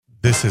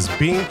This is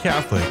Being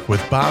Catholic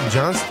with Bob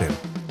Johnston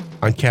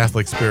on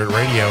Catholic Spirit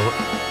Radio.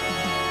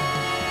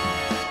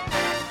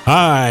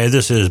 Hi,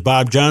 this is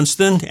Bob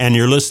Johnston, and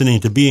you're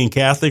listening to Being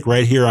Catholic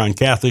right here on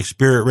Catholic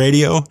Spirit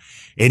Radio,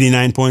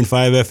 89.5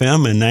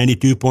 FM and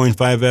 92.5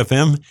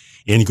 FM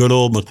in good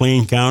old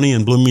McLean County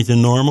and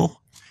Bloomington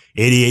Normal,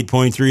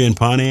 88.3 in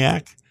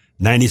Pontiac,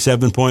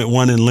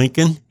 97.1 in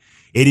Lincoln,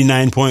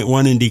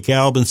 89.1 in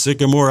DeKalb and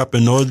Sycamore up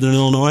in northern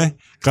Illinois,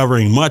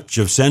 covering much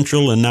of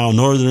central and now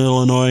northern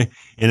Illinois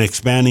and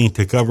expanding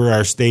to cover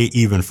our state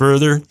even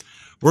further.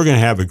 We're going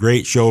to have a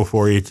great show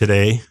for you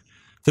today.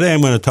 Today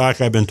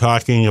I've been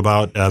talking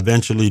about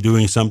eventually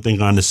doing something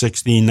on the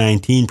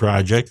 1619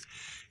 Project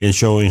and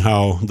showing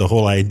how the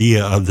whole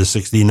idea of the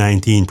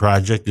 1619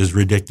 Project is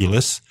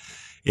ridiculous.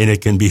 And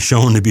it can be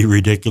shown to be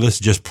ridiculous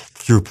just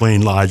through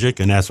plain logic,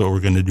 and that's what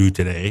we're going to do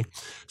today.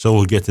 So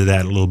we'll get to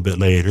that a little bit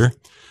later.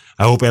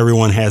 I hope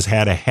everyone has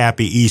had a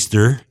happy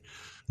Easter.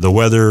 The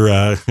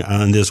weather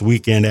on this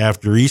weekend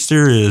after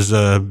Easter is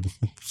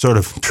sort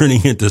of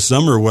turning into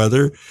summer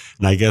weather,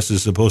 and I guess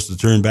it's supposed to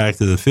turn back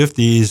to the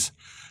 50s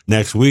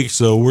next week,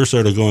 so we're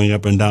sort of going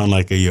up and down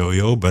like a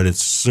yo-yo, but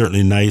it's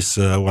certainly nice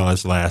while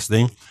it's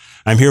lasting.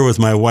 I'm here with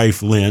my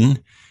wife, Lynn,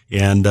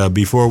 and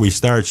before we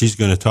start, she's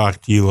going to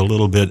talk to you a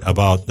little bit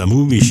about the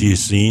movie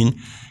she's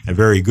seen, a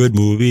very good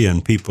movie,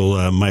 and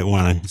people might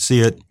want to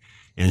see it,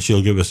 and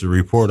she'll give us a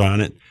report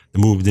on it. The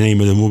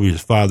name of the movie is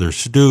Father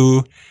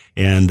Stu,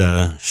 and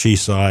she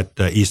saw it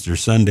Easter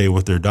Sunday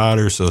with her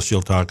daughter, so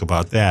she'll talk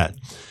about that.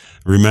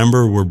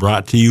 Remember, we're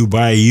brought to you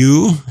by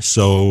you,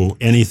 so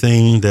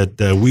anything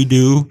that we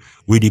do,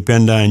 we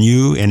depend on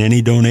you, and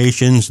any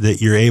donations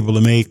that you're able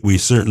to make, we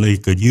certainly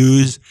could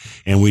use,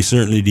 and we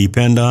certainly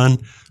depend on.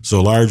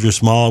 So large or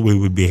small, we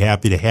would be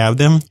happy to have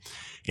them.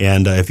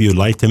 And if you'd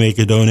like to make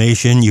a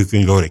donation, you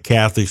can go to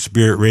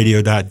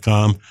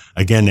CatholicSpiritRadio.com.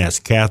 Again, that's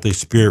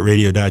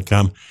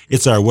CatholicSpiritRadio.com.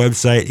 It's our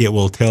website. It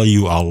will tell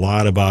you a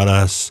lot about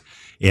us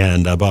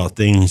and about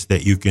things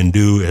that you can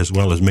do as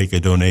well as make a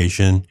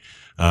donation.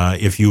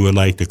 If you would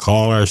like to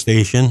call our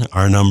station,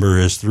 our number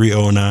is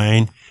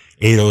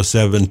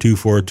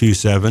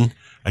 309-807-2427.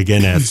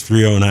 Again, that's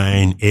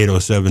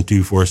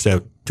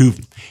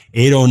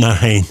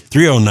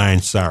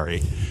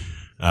 309-807-2427.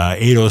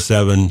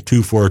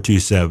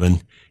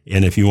 807-2427.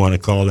 And if you want to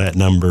call that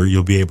number,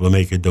 you'll be able to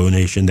make a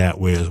donation that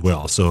way as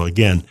well. So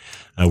again,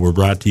 we're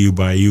brought to you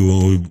by you,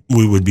 and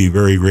we would be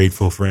very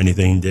grateful for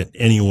anything that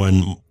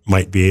anyone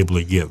might be able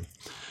to give.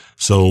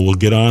 So we'll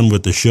get on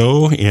with the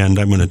show, and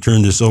I'm going to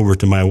turn this over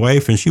to my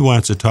wife, and she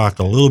wants to talk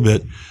a little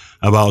bit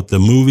about the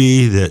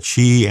movie that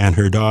she and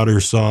her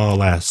daughter saw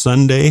last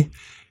Sunday,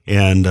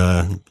 and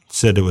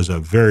said it was a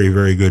very,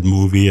 very good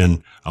movie,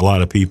 and a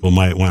lot of people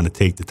might want to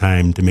take the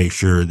time to make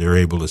sure they're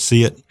able to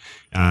see it.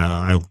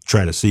 I'll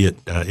try to see it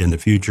in the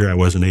future. I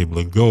wasn't able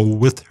to go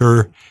with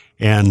her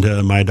and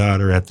my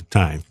daughter at the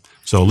time.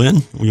 So,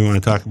 Lynn, you want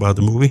to talk about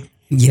the movie?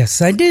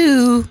 Yes, I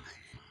do.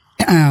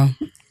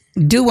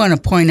 Do want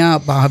to point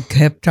out Bob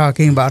kept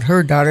talking about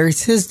her daughter.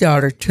 It's his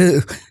daughter,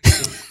 too.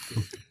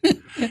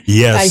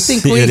 Yes, I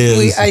think it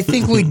is. I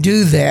think we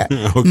do that.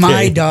 Okay.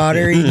 My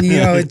daughter,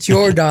 it's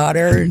your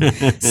daughter. And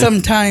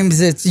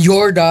sometimes it's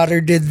your daughter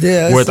did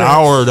this. With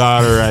our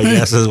daughter, I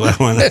guess is what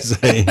I want to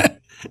say.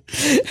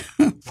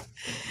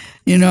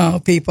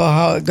 People,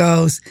 how it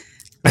goes.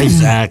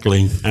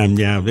 Exactly.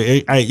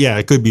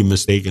 I could be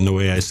mistaken the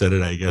way I said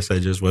it. I guess I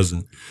just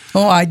wasn't.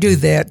 Oh, I do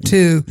that,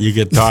 too. You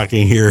get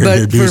talking here and But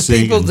introducing.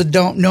 for people that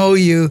don't know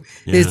you,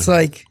 it's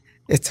like,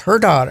 it's her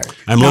daughter,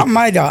 not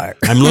my daughter.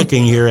 I'm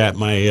looking here at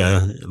my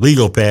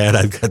legal pad.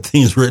 I've got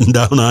things written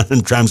down on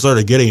it. I'm sort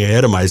of getting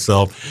ahead of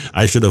myself.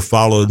 I should have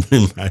followed.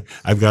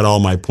 I've got all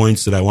my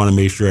points that I want to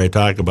make sure I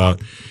talk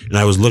about. And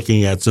I was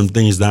looking at some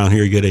things down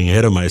here getting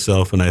ahead of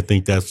myself, and I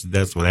think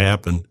that's what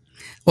happened.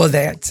 Well,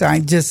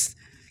 I'm just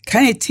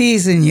kind of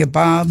teasing you,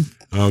 Bob.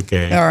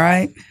 Okay. All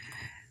right.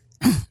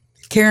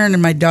 Karen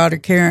and my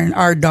daughter,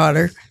 our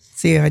daughter.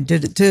 See, I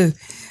did it too.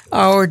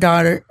 Our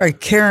daughter,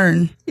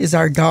 Karen, is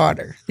our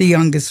daughter, the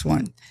youngest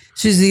one.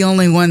 She's the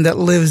only one that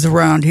lives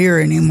around here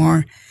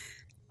anymore.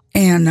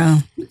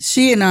 And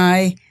she and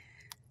I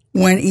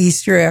went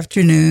Easter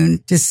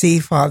afternoon to see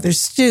Father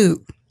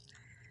Stu.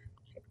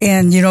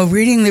 And,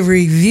 reading the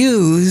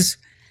reviews,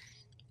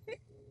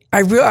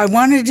 I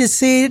wanted to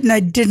see it and I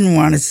didn't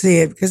want to see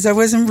it because I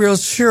wasn't real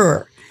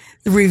sure.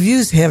 The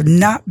reviews have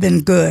not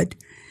been good.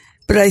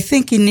 But I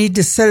think you need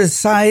to set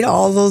aside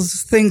all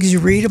those things you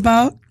read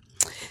about,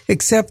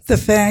 except the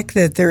fact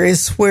that there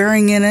is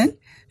swearing in it.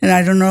 And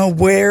I don't know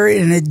where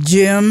in a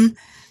gym,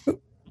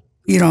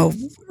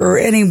 or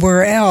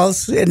anywhere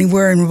else,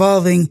 anywhere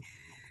involving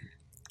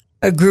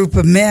a group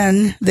of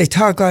men, they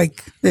talk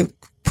like the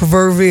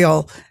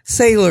proverbial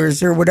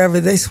sailors or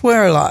whatever. They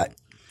swear a lot.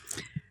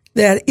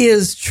 That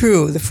is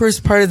true. The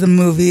first part of the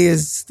movie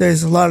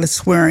there's a lot of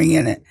swearing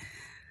in it.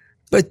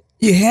 But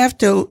you have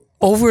to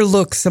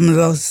overlook some of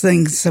those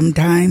things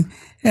sometime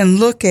and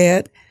look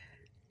at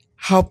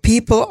how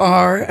people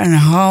are and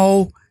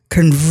how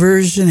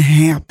conversion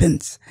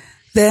happens.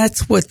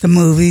 That's what the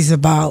movie's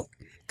about,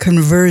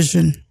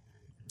 conversion.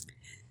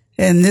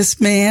 And this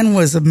man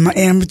was an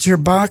amateur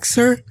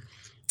boxer,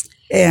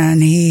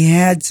 and he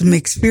had some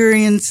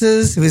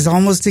experiences. He was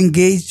almost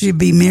engaged to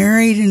be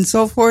married and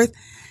so forth.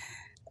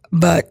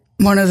 But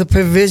one of the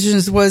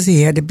provisions was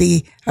he had to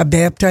be a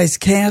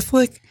baptized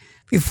Catholic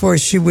before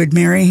she would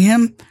marry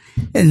him.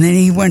 And then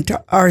he went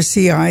to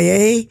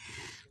RCIA,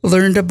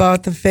 learned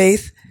about the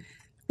faith,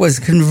 was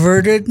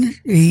converted.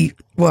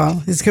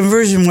 His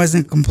conversion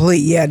wasn't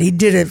complete yet. He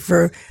did it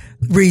for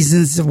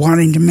reasons of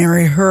wanting to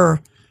marry her.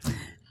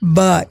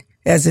 But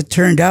as it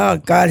turned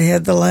out, God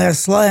had the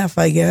last laugh,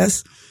 I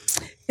guess.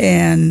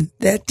 And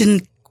that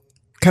didn't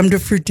come to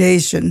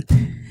fruition.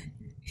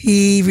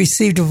 He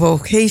received a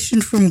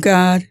vocation from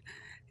God,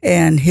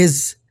 and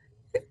his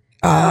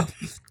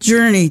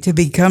journey to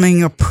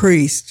becoming a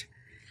priest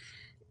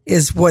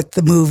is what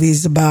the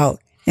movie's about,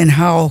 and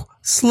how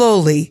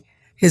slowly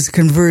his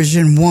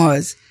conversion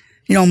was.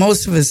 You know,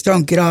 most of us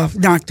don't get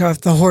knocked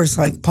off the horse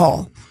like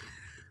Paul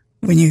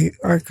when you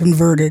are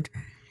converted.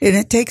 And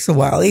it takes a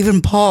while.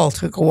 Even Paul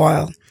took a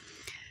while.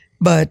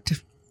 But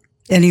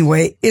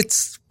anyway,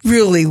 it's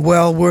really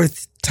well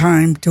worth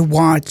time to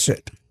watch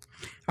it.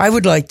 I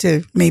would like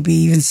to maybe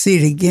even see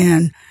it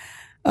again.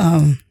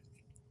 I'll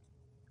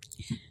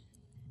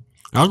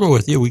go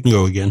with you. We can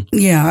go again.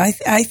 Yeah,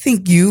 I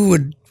think you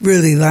would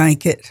really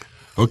like it.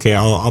 Okay,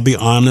 I'll be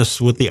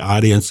honest with the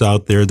audience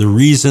out there. The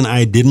reason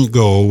I didn't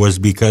go was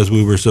because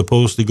we were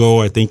supposed to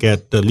go, I think,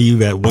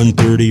 leave at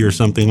 1:30 or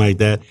something like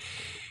that.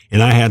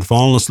 And I had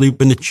fallen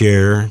asleep in the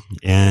chair,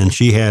 and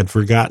she had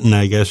forgotten,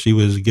 I guess she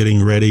was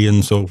getting ready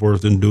and so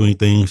forth and doing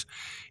things.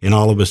 And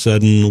all of a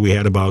sudden, we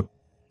had about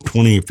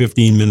 20 or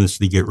 15 minutes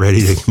to get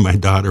ready. My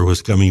daughter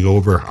was coming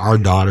over. Our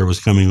daughter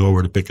was coming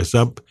over to pick us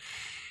up.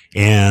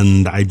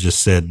 And I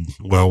just said,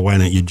 well, why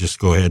don't you just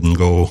go ahead and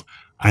go?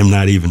 I'm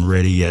not even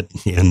ready yet,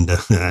 and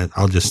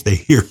I'll just stay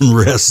here and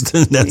rest.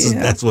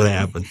 That's what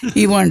happened.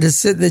 He wanted to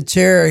sit in the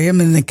chair,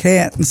 him and the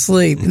cat, and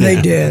sleep, and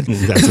they did.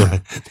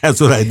 That's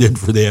what I did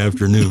for the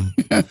afternoon.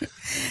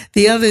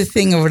 The other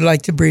thing I would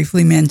like to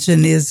briefly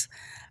mention is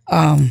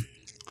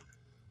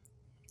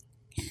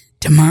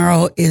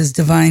tomorrow is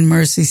Divine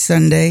Mercy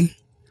Sunday.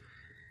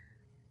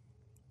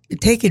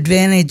 Take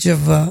advantage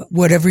of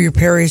whatever your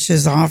parish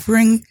is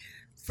offering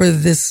for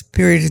this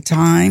period of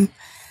time,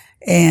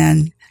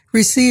 and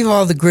receive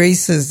all the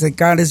graces that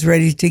God is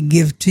ready to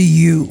give to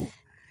you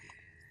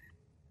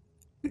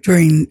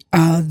during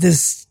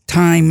this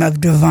time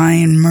of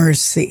divine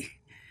mercy.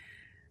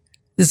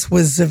 This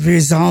was a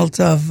result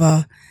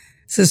of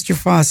Sister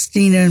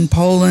Faustina in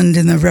Poland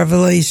and the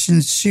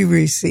revelations she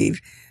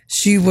received.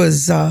 She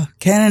was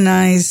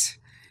canonized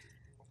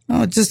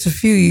just a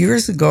few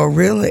years ago,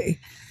 really.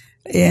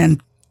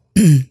 And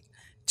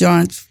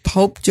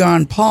Pope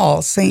John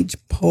Paul, Saint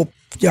Pope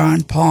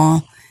John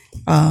Paul,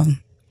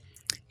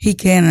 he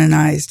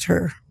canonized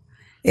her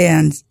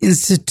and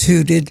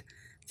instituted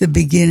the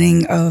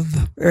beginning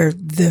of, or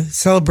the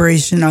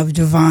celebration of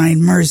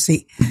divine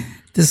mercy.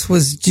 This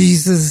was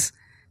Jesus'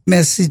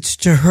 message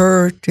to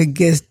her to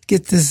get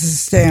this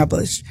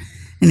established.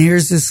 And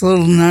here's this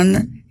little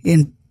nun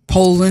in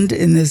Poland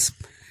in this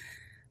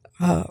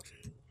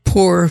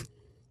poor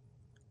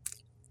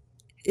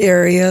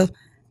area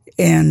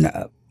and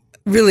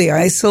really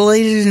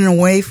isolated and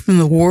away from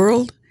the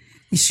world.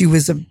 She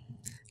was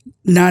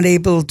not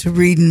able to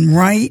read and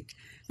write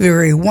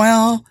very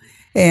well,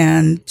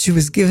 and she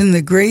was given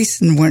the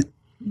grace, and when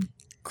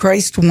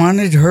Christ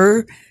wanted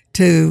her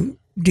to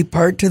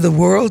depart to the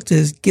world,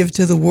 to give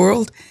to the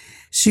world,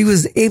 she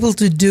was able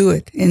to do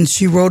it. And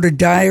she wrote a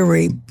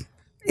diary,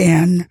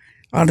 and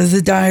out of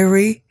the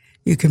diary,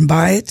 you can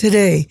buy it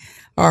today,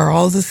 are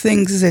all the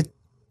things that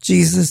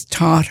Jesus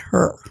taught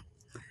her.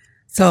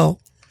 So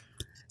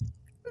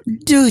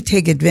do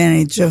take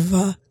advantage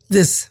of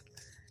this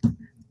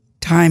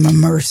time of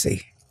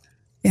mercy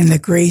and the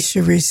grace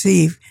you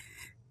receive.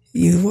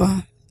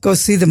 You go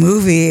see the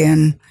movie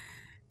and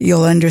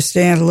you'll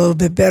understand a little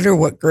bit better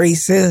what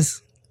grace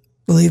is.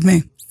 Believe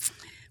me.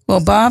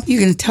 Well, Bob, you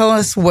can tell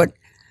us what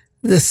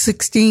the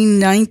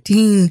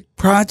 1619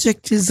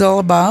 project is all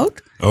about?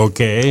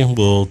 Okay,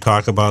 we'll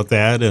talk about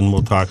that, and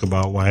we'll talk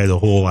about why the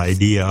whole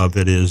idea of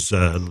it is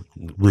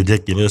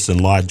ridiculous,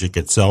 and logic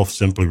itself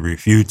simply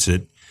refutes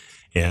it.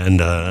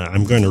 And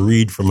I'm going to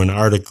read from an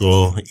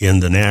article in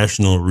the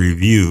National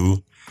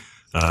Review,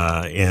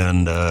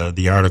 and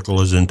the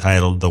article is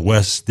entitled, "The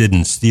West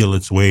Didn't Steal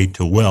Its Way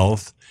to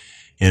Wealth,"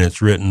 and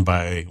it's written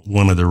by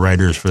one of the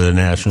writers for the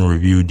National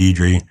Review,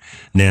 Deidre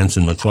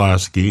Nansen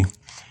McCloskey.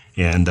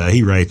 And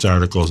he writes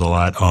articles a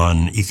lot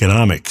on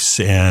economics.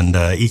 And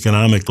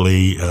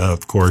economically,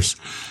 of course,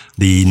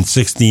 the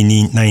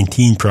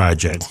 1619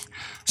 Project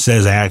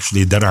says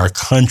actually that our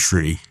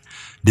country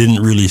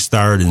didn't really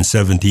start in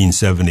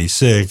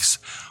 1776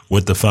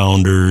 with the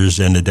founders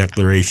and the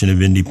Declaration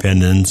of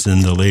Independence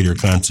and the later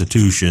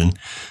Constitution.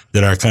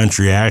 that our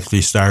country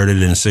actually started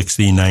in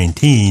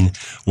 1619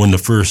 when the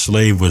first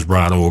slave was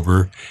brought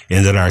over,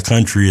 and that our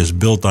country is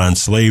built on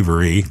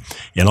slavery,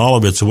 and all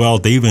of its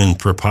wealth. They even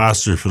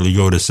preposterously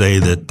go to say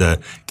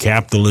that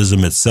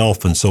capitalism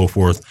itself and so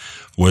forth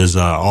was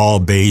all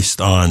based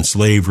on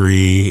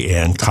slavery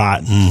and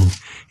cotton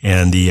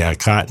and the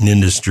cotton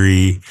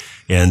industry,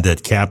 and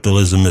that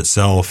capitalism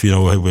itself,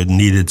 it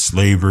needed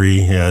slavery,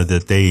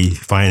 that they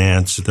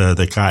financed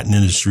the cotton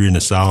industry in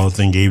the South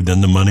and gave them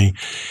the money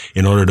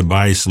in order to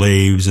buy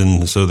slaves,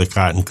 and so the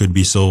cotton could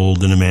be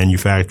sold, and the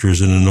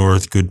manufacturers in the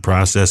North could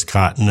process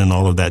cotton and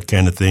all of that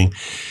kind of thing.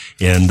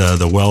 And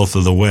the wealth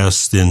of the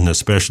West, and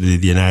especially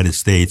the United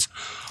States,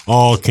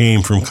 all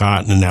came from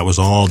cotton, and that was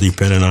all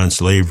dependent on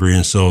slavery.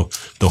 And so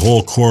the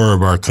whole core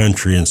of our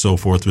country and so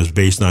forth was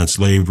based on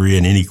slavery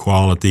and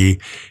inequality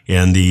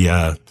and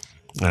the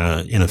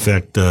in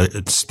effect,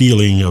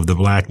 stealing of the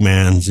black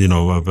man's,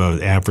 of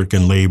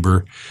African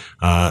labor.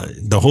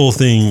 The whole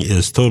thing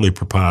is totally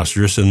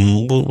preposterous,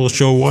 and we'll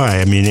show why.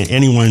 I mean,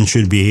 anyone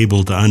should be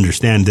able to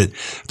understand that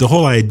the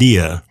whole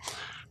idea,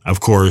 of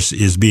course,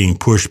 is being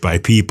pushed by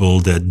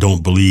people that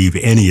don't believe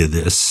any of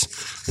this,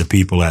 the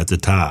people at the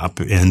top,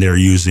 and they're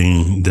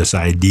using this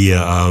idea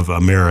of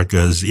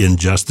America's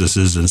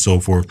injustices and so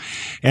forth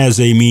as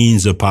a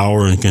means of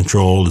power and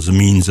control, as a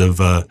means of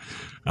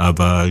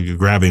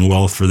grabbing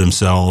wealth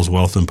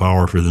and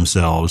power for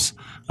themselves.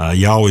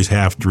 You always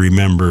have to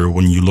remember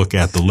when you look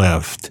at the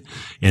left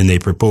and they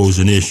propose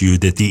an issue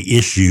that the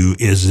issue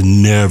is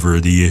never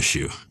the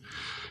issue.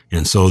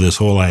 And so this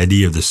whole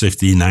idea of the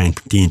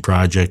 1619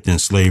 Project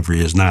and slavery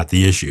is not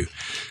the issue.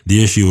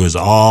 The issue is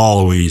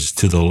always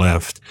to the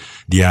left.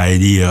 The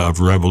idea of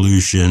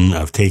revolution,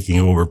 of taking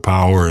over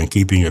power and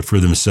keeping it for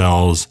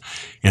themselves,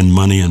 and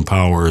money and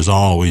power is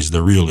always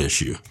the real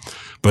issue.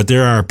 But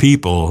there are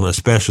people,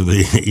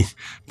 especially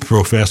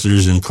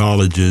professors in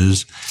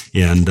colleges,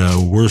 and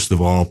worst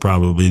of all,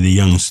 probably the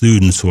young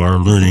students who are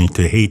learning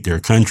to hate their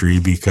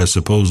country because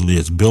supposedly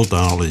it's built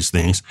on all these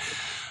things,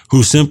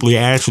 who simply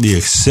actually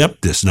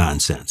accept this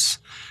nonsense.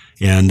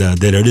 And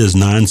that it is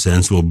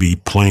nonsense will be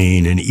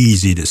plain and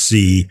easy to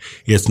see.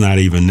 It's not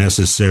even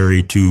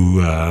necessary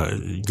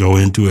to go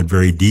into it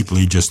very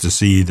deeply just to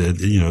see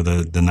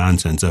the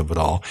nonsense of it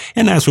all.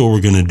 And that's what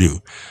we're going to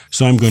do.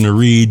 So I'm going to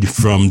read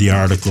from the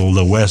article,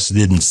 "The West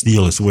Didn't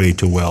Steal Its Way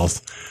to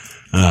Wealth,"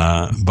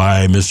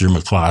 by Mr.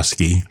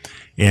 McCloskey.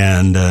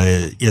 And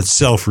it's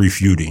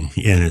self-refuting,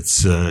 and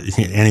it's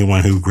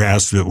anyone who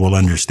grasps it will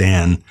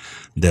understand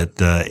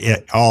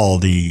that all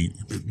the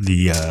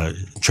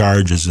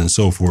charges and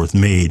so forth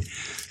made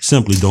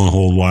simply don't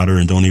hold water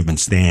and don't even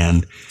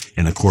stand.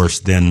 And of course,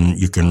 then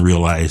you can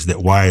realize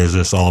that why is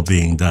this all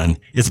being done?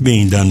 It's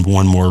being done for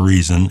one more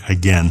reason,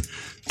 again,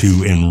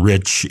 to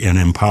enrich and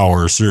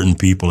empower certain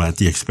people at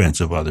the expense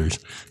of others.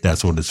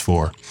 That's what it's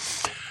for.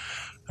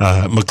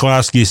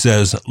 McCloskey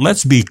says,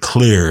 "Let's be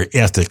clear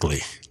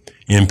ethically.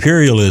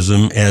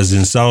 Imperialism, as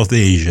in South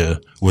Asia,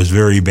 was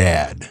very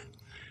bad.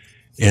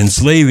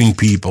 Enslaving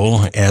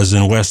people, as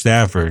in West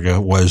Africa,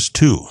 was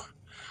too.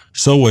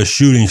 So was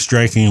shooting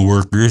striking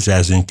workers,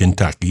 as in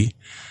Kentucky.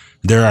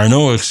 There are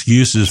no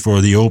excuses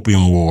for the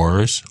Opium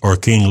Wars, or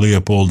King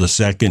Leopold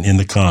II in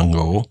the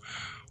Congo,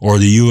 or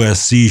the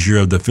U.S. seizure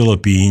of the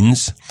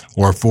Philippines,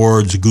 or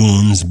Ford's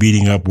goons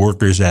beating up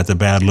workers at the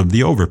Battle of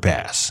the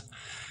Overpass.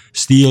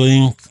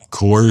 Stealing,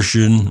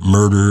 coercion,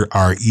 murder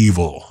are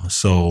evil."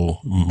 So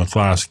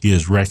McCloskey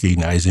is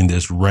recognizing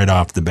this right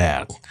off the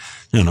bat.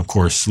 And of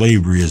course,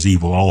 slavery is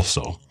evil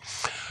also.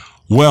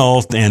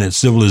 "Wealth and its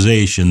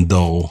civilization,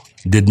 though,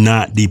 did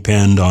not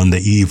depend on the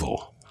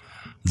evil.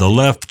 The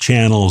left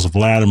channels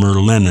Vladimir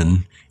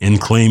Lenin in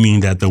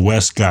claiming that the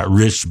West got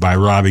rich by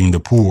robbing the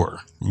poor.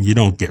 You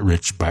don't get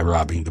rich by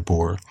robbing the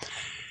poor.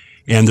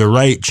 And the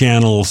right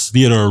channels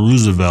Theodore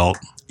Roosevelt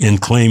in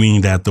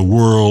claiming that the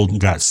world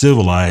got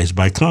civilized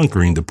by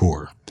conquering the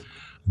poor.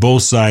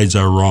 Both sides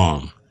are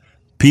wrong.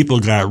 People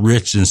got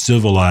rich and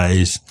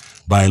civilized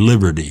by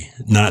liberty,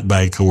 not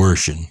by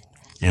coercion.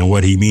 And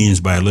what he means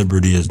by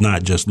liberty is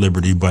not just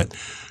liberty, but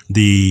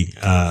the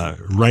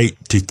right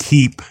to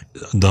keep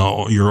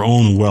your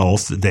own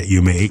wealth that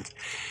you make,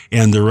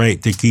 and the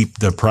right to keep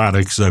the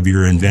products of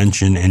your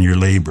invention and your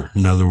labor.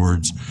 In other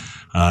words,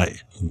 an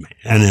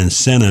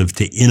incentive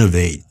to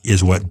innovate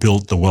is what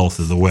built the wealth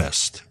of the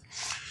West."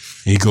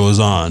 He goes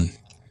on.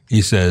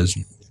 He says,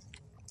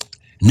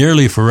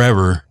 "Nearly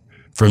forever,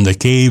 from the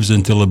caves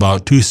until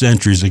about 2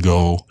 centuries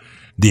ago,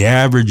 the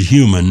average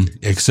human,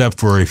 except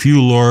for a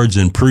few lords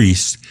and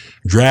priests,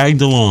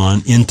 dragged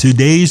along in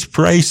today's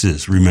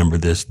prices." Remember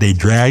this. They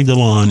dragged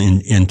along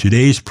in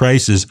today's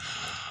prices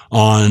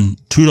on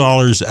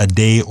 $2 a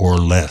day or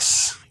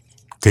less.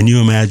 Can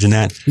you imagine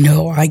that?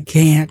 No, I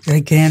can't.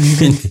 I can't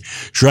even.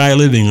 Try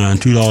living on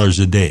 $2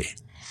 a day.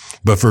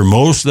 But for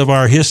most of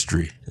our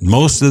history,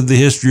 most of the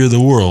history of the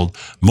world,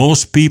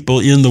 most people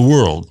in the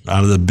world,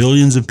 out of the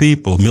billions of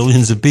people,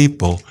 millions of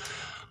people,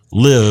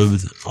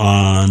 lived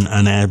on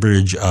an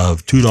average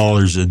of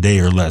 $2 a day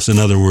or less. In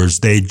other words,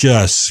 they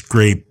just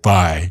scraped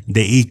by.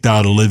 They eked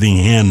out a living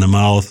hand to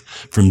mouth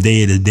from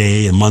day to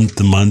day and month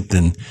to month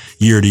and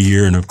year to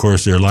year. And of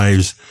course, their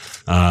lives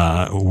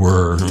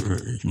were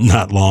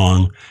not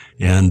long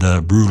and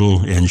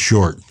brutal and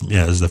short,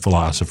 as the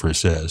philosopher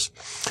says.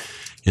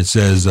 It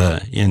says,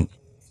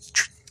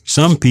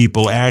 some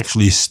people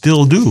actually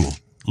still do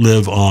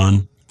live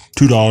on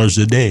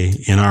 $2 a day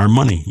in our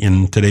money,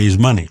 in today's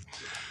money.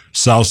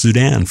 South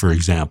Sudan, for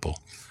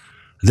example.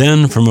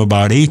 Then from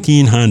about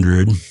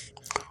 1800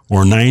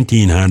 or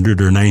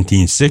 1900 or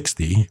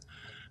 1960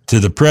 to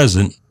the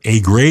present,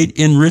 a great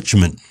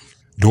enrichment,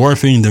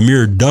 dwarfing the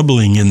mere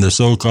doubling in the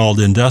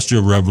so-called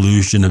Industrial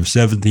Revolution of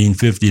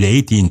 1750 to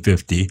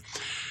 1850,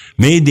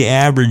 made the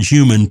average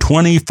human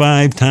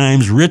 25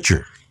 times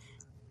richer.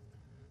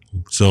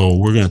 So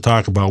we're going to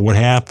talk about what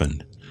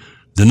happened.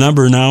 The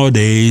number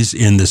nowadays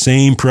in the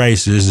same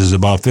prices is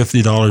about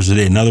 $50 a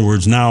day. In other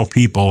words, now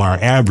people are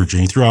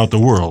averaging throughout the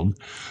world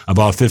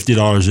about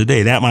 $50 a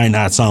day. That might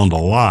not sound a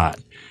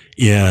lot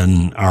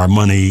in our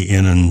money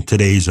in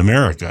today's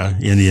America,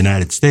 in the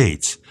United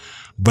States,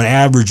 but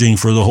averaging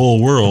for the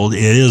whole world, it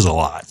is a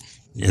lot.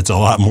 It's a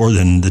lot more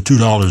than the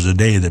 $2 a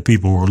day that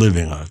people were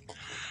living on.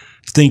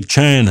 Think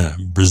China,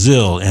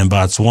 Brazil, and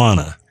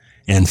Botswana,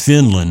 and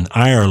Finland,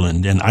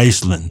 Ireland, and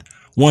Iceland,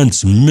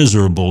 once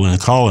miserable and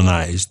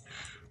colonized.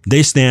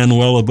 They stand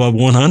well above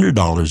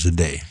 $100 a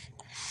day.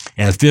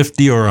 At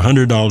 $50 or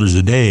 $100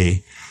 a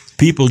day,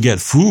 people get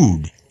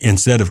food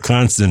instead of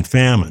constant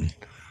famine,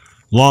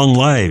 long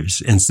lives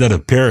instead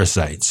of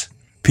parasites,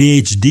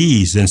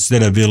 PhDs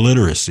instead of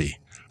illiteracy,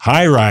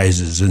 high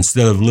rises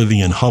instead of living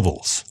in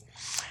hovels.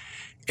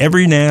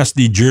 Every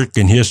nasty jerk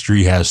in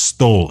history has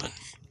stolen,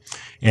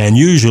 and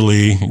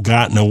usually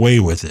gotten away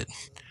with it.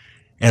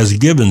 As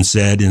Gibbon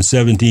said in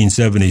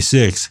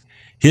 1776,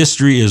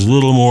 history is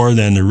little more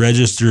than the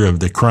register of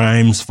the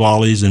crimes,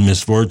 follies, and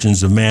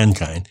misfortunes of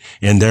mankind.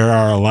 And there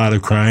are a lot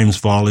of crimes,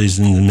 follies,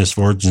 and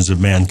misfortunes of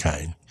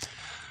mankind.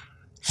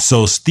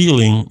 So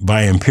stealing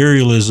by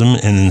imperialism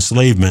and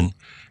enslavement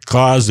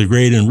caused the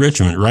great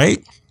enrichment,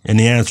 right? And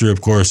the answer,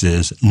 of course,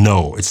 is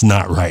no, it's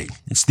not right.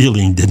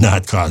 Stealing did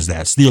not cause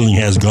that. Stealing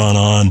has gone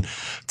on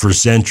for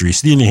centuries.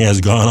 Stealing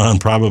has gone on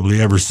probably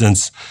ever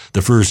since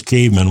the first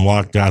caveman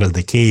walked out of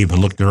the cave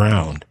and looked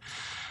around.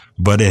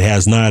 But it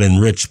has not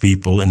enriched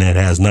people, and it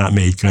has not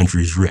made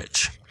countries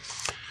rich.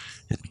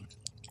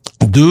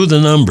 Do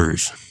the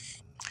numbers.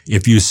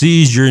 If you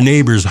seized your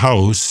neighbor's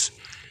house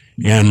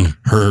and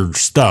her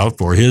stuff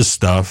or his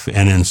stuff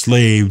and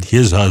enslaved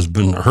his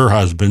husband or her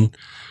husband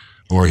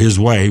or his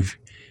wife,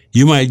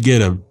 you might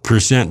get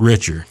 1%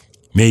 richer,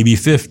 maybe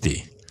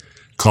 50.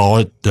 Call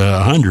it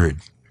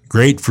 100.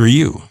 Great for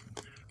you.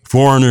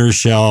 Foreigners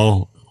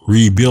shall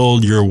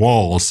rebuild your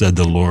walls, said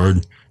the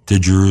Lord to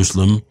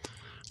Jerusalem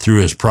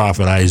through his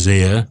prophet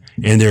Isaiah,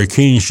 and their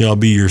kings shall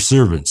be your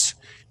servants.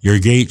 Your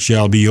gate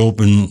shall be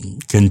open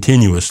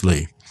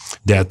continuously,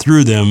 that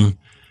through them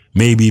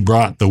may be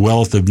brought the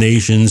wealth of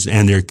nations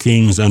and their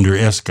kings under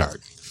escort.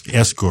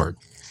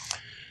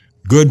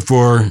 Good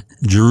for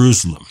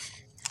Jerusalem.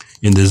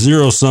 In the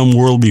zero-sum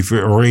world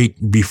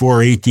before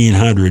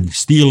 1800,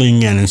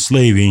 stealing and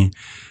enslaving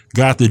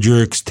got the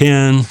jerks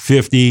 10,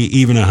 50,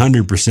 even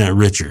 100%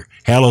 richer.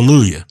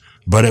 Hallelujah.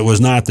 But it was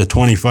not the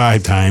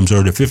 25 times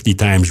or the 50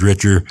 times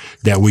richer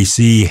that we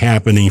see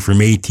happening from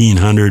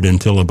 1800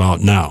 until about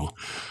now.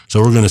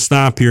 So we're going to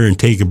stop here and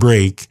take a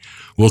break.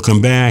 We'll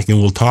come back and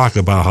we'll talk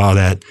about how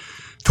that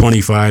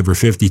 25 or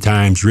 50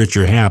 times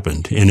richer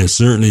happened. And it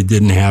certainly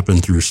didn't happen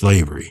through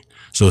slavery.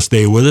 So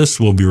stay with us.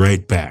 We'll be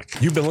right back.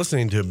 You've been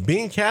listening to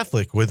Being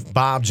Catholic with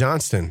Bob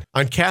Johnston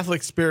on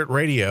Catholic Spirit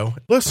Radio.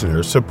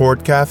 Listeners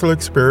support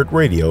Catholic Spirit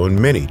Radio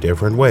in many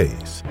different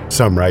ways.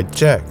 Some write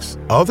checks,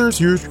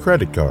 others use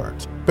credit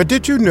cards. But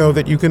did you know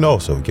that you can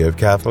also give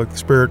Catholic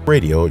Spirit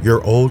Radio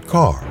your old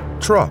car,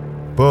 truck,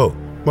 boat,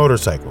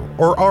 motorcycle,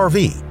 or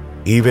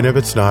RV, even if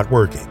it's not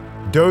working?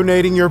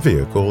 Donating your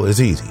vehicle is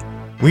easy.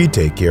 We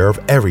take care of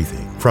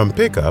everything from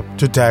pickup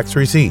to tax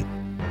receipt.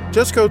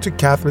 Just go to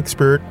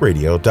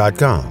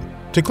CatholicSpiritRadio.com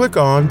to click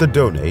on the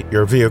Donate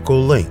Your Vehicle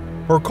link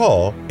or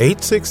call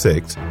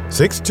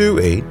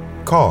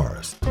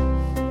 866-628-CARS.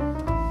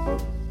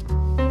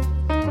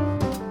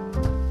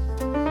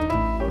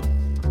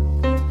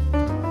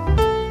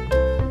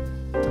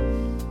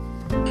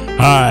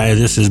 Hi,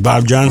 this is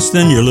Bob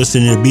Johnston. You're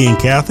listening to Being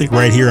Catholic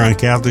right here on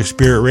Catholic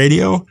Spirit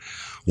Radio.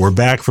 We're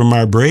back from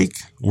our break.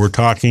 We're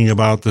talking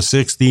about the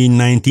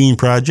 1619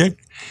 Project.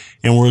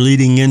 And we're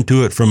leading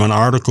into it from an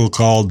article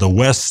called The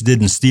West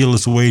Didn't Steal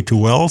Us Away to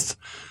Wealth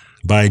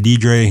by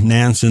Deirdre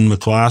Nansen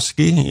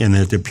McCloskey, and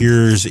it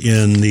appears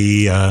in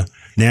the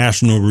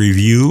National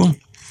Review,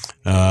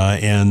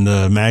 and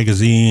the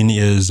magazine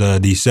is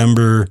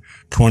December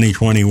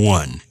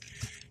 2021.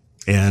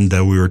 And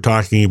we were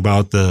talking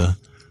about the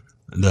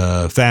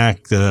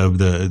fact of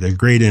the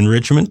great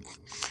enrichment,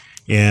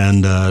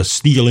 and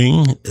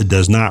stealing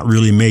does not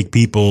really make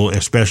people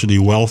especially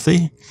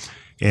wealthy.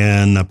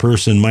 and a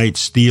person might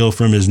steal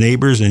from his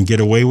neighbors and get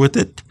away with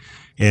it,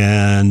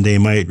 and they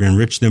might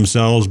enrich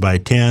themselves by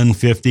 10,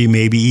 50,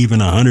 maybe even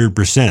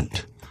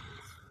 100%.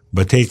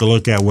 But take a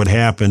look at what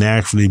happened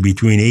actually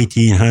between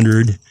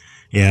 1800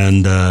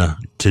 and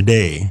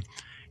today.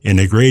 And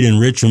the great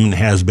enrichment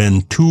has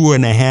been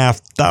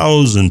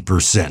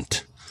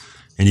 2,500%.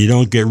 And you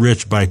don't get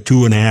rich by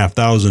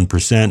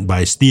 2,500%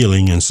 by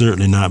stealing, and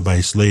certainly not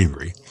by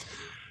slavery.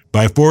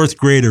 By fourth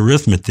grade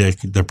arithmetic,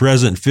 the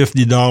present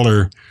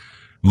 $50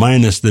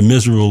 minus the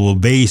miserable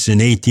base in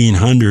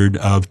 1800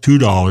 of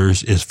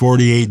 $2 is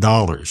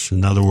 $48.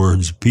 In other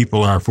words,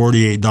 people are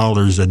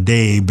 $48 a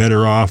day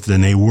better off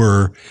than they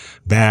were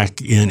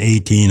back in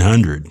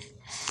 1800.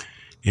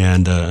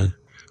 And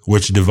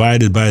which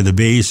divided by the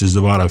base is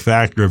about a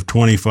factor of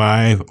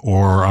 25,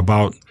 or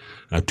about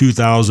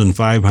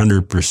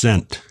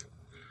 2,500%.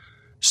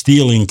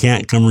 Stealing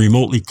can't come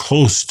remotely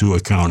close to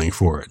accounting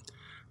for it.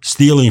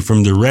 Stealing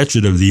from the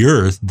wretched of the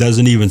earth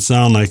doesn't even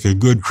sound like a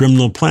good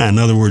criminal plan. In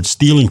other words,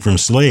 stealing from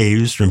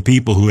slaves, from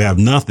people who have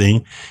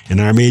nothing and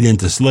are made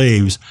into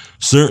slaves,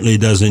 certainly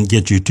doesn't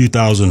get you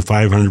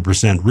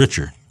 2,500%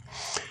 richer.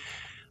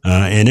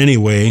 And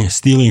anyway,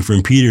 stealing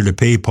from Peter to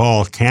pay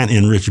Paul can't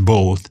enrich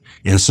both,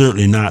 and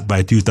certainly not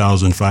by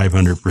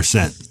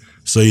 2,500%.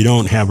 So you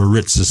don't have a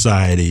rich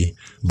society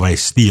by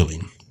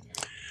stealing.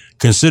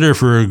 Consider,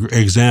 for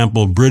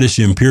example, British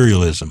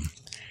imperialism.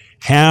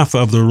 Half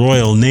of the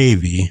Royal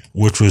Navy,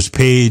 which was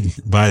paid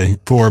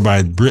for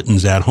by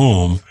Britons at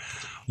home,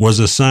 was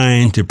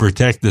assigned to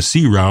protect the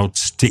sea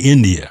routes to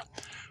India.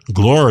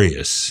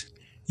 Glorious.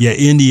 Yet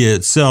India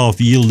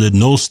itself yielded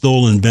no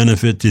stolen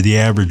benefit to the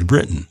average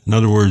Briton. In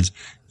other words,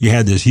 you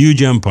had this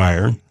huge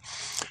empire.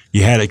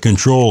 You had it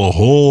control a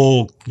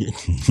whole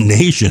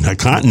nation, a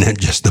continent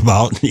just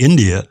about,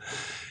 India.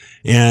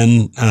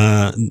 And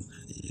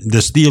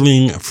the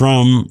stealing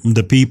from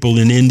the people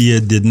in India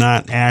did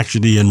not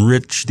actually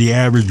enrich the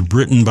average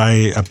Briton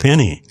by a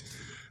penny,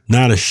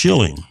 not a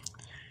shilling.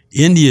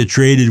 India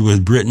traded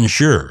with Britain,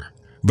 sure,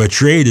 but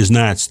trade is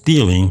not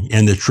stealing,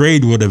 and the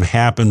trade would have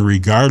happened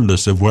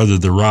regardless of whether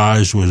the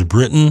Raj was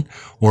Britain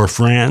or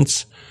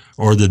France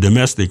or the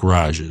domestic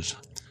Rajas.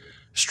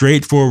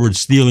 Straightforward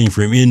stealing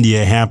from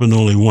India happened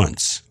only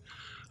once.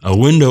 A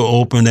window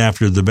opened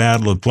after the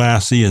Battle of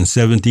Plassey in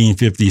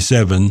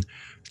 1757,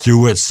 through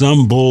which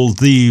some bold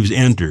thieves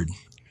entered.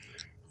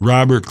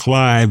 Robert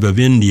Clive of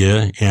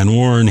India and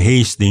Warren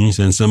Hastings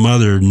and some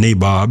other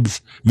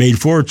nabobs made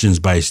fortunes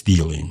by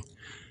stealing.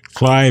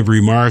 Clive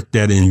remarked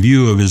that in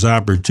view of his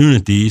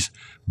opportunities,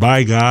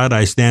 "By God,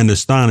 I stand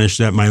astonished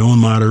at my own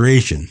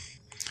moderation."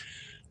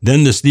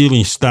 Then the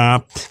stealing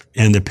stopped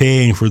and the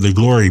paying for the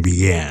glory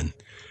began,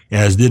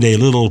 as did a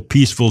little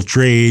peaceful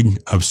trade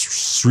of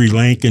Sri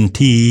Lankan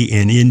tea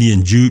and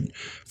Indian jute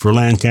for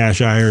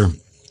Lancashire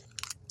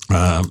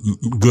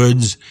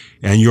goods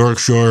and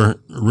Yorkshire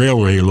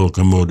railway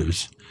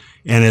locomotives.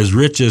 And as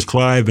rich as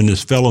Clive and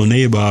his fellow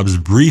nabobs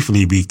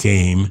briefly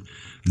became,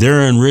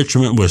 their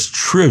enrichment was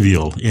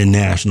trivial in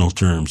national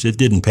terms. It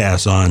didn't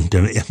pass on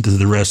to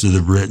the rest of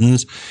the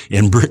Britons,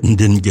 and Britain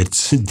didn't get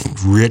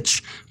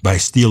rich by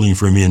stealing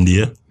from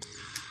India.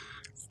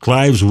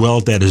 Clive's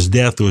wealth at his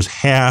death was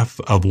half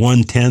of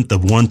 1/10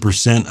 of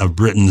 1% of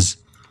Britain's.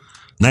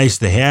 Nice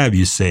to have,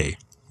 you say.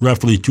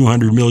 Roughly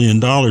 $200 million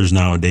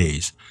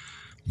nowadays.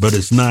 But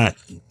it's not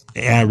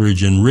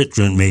average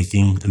enrichment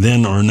making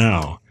then or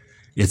now.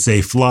 It's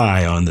a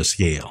fly on the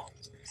scale.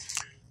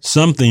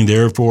 Something,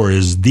 therefore,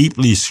 is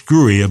deeply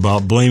screwy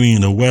about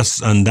blaming the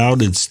West's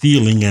undoubted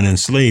stealing and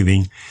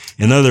enslaving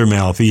and other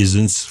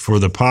malfeasance for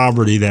the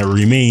poverty that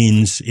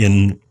remains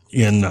in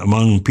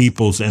among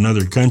peoples and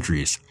other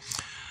countries.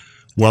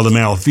 While the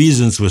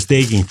malfeasance was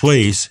taking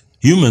place,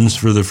 humans,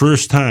 for the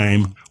first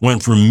time,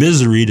 went from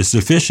misery to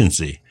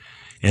sufficiency,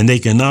 and they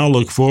can now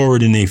look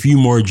forward in a few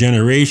more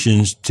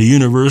generations to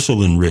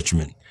universal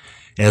enrichment.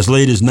 As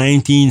late as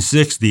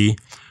 1960,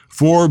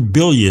 4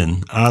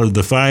 billion out of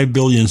the 5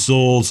 billion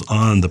souls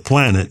on the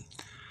planet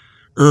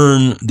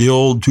earn the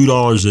old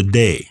 $2 a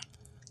day.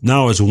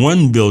 Now it's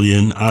 1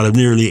 billion out of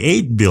nearly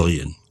 8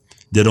 billion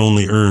that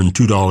only earn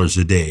 $2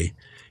 a day.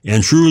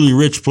 And truly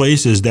rich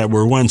places that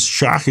were once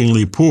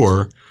shockingly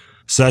poor,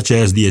 such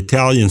as the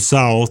Italian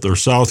South or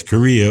South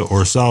Korea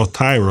or South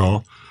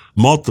Tyrol,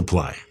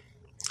 multiply.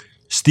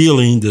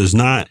 Stealing does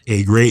not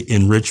a great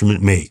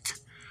enrichment make.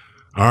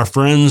 Our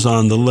friends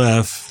on the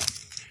left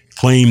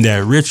claim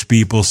that rich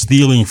people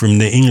stealing from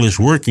the English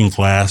working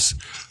class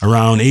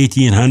around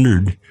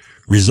 1800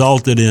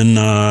 resulted in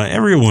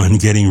everyone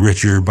getting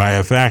richer by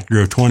a factor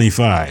of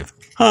 25.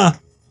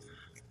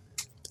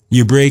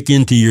 You break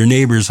into your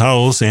neighbor's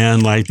house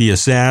and, like the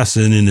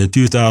assassin in the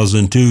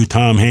 2002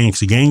 Tom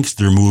Hanks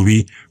gangster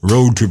movie,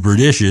 Road to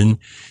Perdition,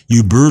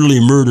 you brutally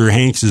murder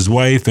Hanks'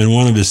 wife and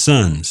one of his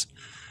sons.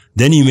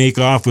 Then you make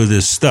off with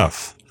his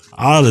stuff.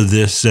 Out of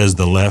this, says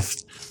the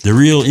left, the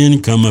real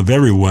income of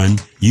everyone,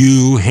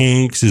 you,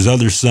 Hanks, his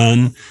other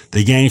son,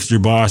 the gangster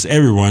boss,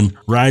 everyone,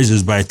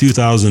 rises by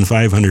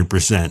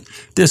 2,500%.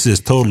 This is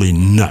totally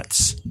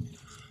nuts.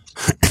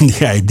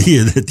 The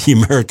idea that the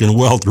American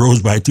wealth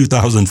rose by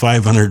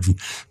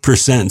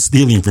 2,500%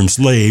 stealing from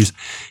slaves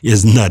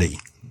is nutty.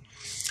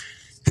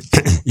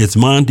 It's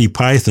Monty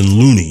Python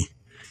loony.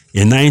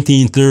 In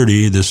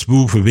 1930, the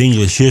spoof of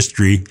English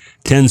history,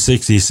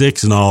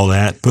 1066 and all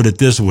that, put it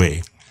this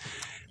way.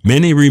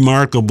 Many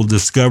remarkable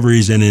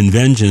discoveries and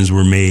inventions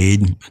were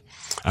made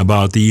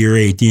about the year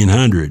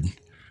 1800.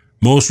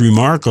 Most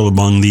remarkable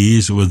among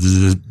these was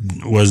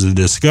the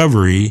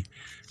discovery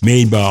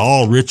made by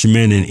all rich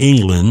men in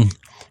England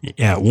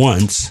at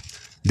once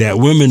that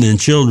women and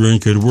children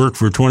could work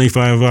for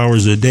 25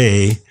 hours a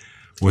day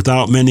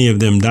without many of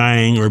them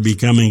dying or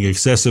becoming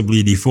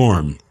excessively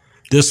deformed.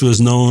 This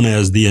was known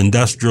as the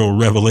Industrial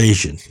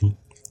Revolution.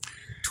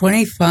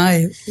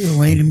 25.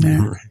 Wait a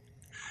minute.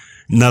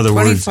 In other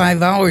words,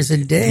 25 hours a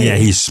day. Yeah,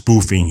 he's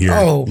spoofing here.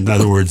 Oh. In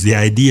other words, the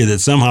idea that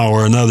somehow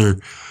or another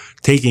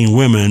taking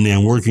women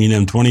and working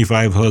them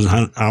 25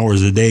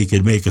 hours a day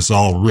could make us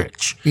all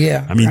rich.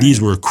 Yeah. I mean, right.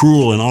 These were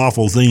cruel and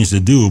awful things to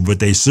do,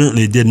 but they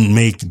certainly didn't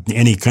make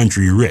any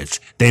country rich.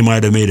 They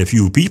might have made a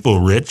few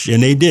people rich,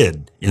 and they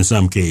did in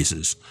some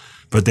cases,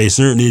 but they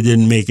certainly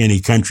didn't make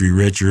any country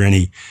rich or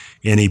any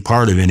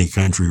part of any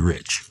country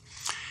rich.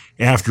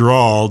 After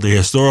all, the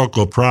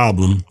historical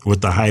problem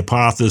with the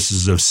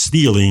hypothesis of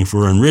stealing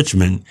for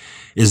enrichment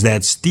is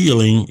that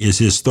stealing is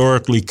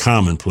historically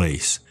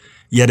commonplace,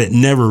 yet it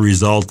never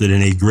resulted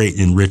in a great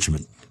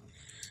enrichment.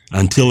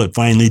 Until it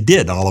finally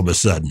did all of a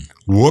sudden.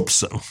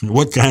 Whoops.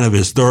 What kind of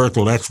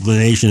historical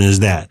explanation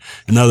is that?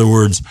 In other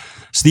words,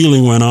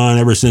 stealing went on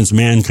ever since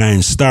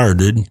mankind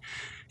started,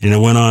 and it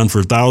went on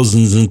for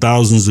thousands and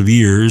thousands of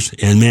years,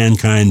 and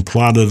mankind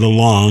plodded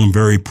along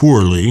very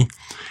poorly.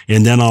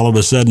 And then all of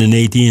a sudden in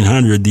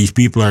 1800, these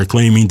people are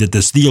claiming that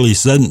the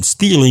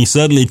stealing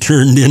suddenly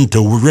turned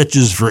into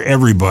riches for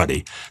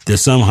everybody, that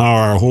somehow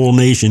our whole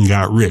nation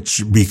got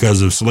rich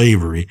because of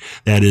slavery,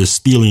 that is,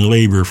 stealing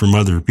labor from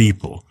other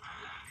people.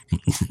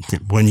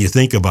 When you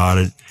think about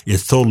it,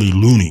 it's totally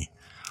loony.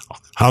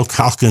 How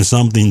can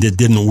something that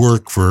didn't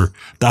work for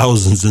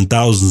thousands and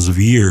thousands of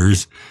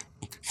years,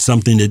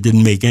 something that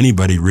didn't make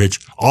anybody rich,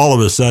 all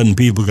of a sudden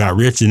people got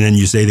rich, and then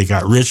you say they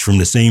got rich from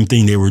the same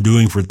thing they were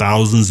doing for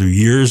thousands of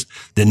years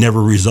that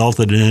never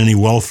resulted in any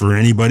wealth for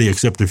anybody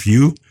except a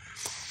few?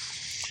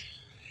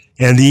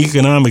 And the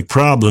economic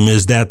problem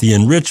is that the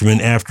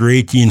enrichment after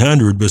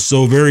 1800 was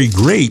so very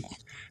great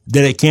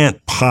that it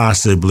can't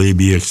possibly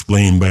be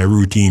explained by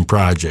routine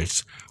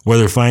projects,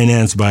 whether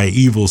financed by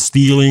evil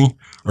stealing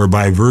or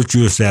by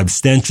virtuous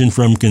abstention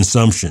from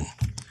consumption.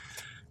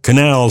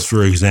 Canals,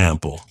 for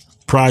example.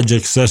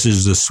 Projects such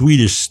as the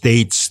Swedish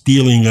state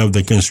stealing of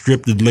the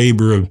conscripted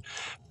labor of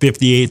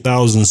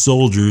 58,000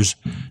 soldiers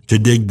to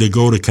dig the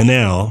Gota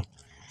Canal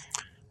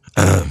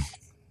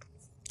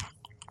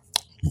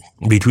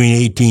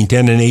between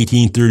 1810 and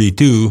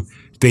 1832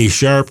 faced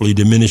sharply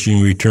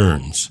diminishing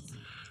returns.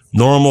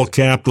 Normal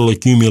capital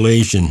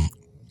accumulation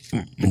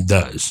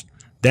does.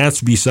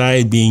 That's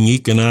beside being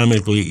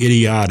economically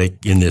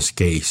idiotic in this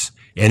case,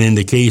 and in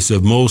the case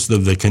of most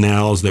of the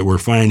canals that were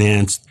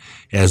financed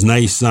as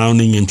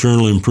nice-sounding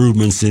internal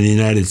improvements in the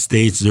United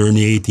States during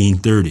the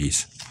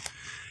 1830s.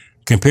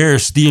 Compare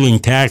stealing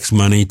tax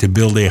money to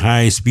build a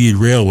high-speed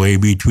railway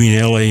between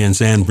L.A. and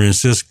San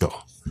Francisco.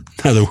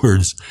 In other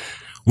words,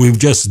 we've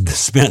just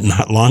spent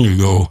not long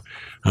ago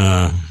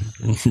under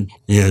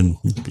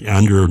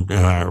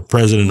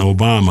President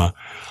Obama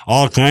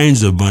all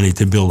kinds of money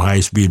to build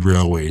high-speed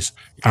railways.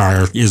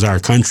 Is our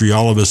country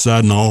all of a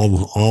sudden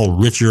all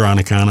richer on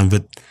account of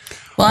it?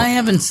 Well, I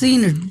haven't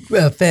seen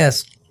a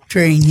fast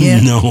train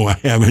yet. No, I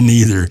haven't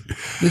either.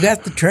 We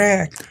got the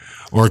track.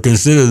 Or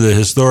consider the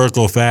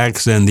historical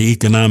facts and the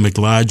economic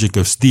logic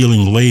of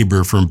stealing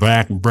labor from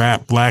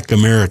black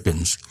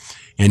Americans.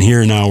 And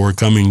here now we're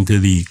coming to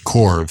the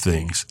core of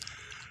things.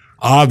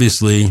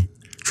 Obviously,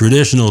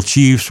 traditional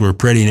chiefs were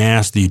pretty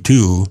nasty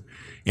too,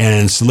 and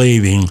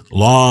enslaving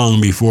long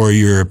before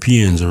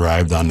Europeans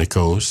arrived on the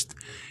coast,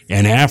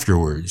 and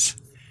afterwards.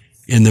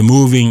 In the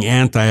moving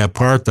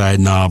anti-apartheid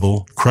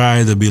novel,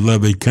 Cry the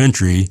Beloved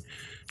Country,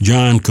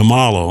 John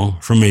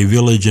Khumalo, from a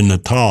village in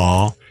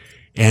Natal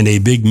and a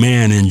big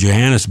man in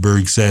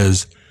Johannesburg,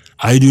 says,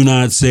 "I do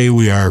not say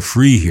we are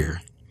free here."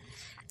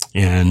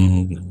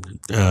 And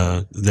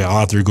the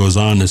author goes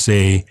on to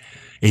say,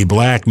 a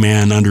black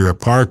man under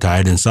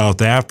apartheid in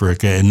South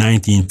Africa in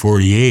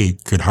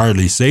 1948 could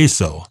hardly say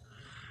so.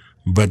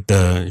 But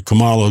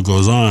Khumalo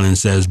goes on and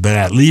says, "But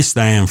at least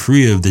I am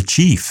free of the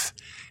chief.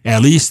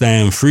 At least I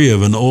am free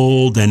of an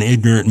old and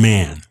ignorant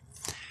man."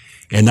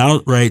 And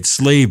outright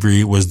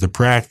slavery was the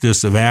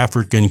practice of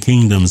African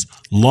kingdoms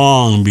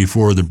long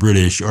before the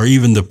British or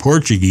even the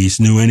Portuguese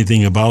knew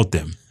anything about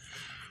them.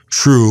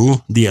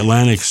 True, the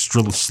Atlantic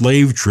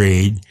slave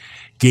trade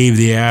gave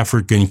the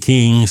African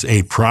kings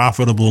a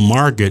profitable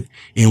market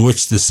in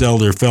which to sell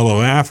their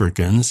fellow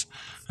Africans,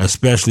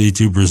 especially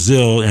to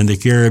Brazil and the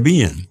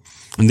Caribbean.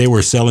 And they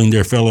were selling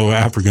their fellow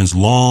Africans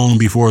long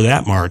before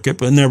that market,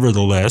 but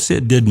nevertheless,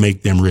 it did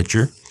make them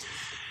richer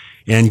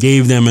and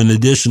gave them an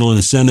additional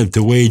incentive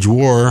to wage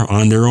war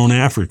on their own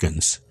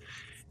Africans.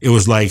 It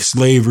was like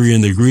slavery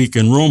in the Greek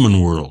and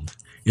Roman world.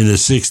 In the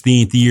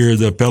 16th year of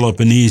the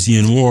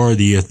Peloponnesian War,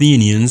 the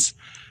Athenians,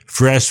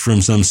 fresh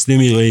from some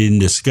stimulating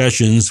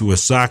discussions with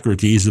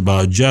Socrates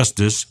about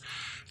justice,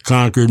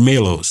 conquered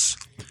Melos,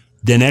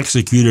 then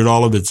executed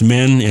all of its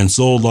men and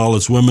sold all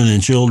its women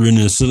and children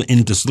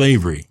into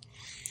slavery.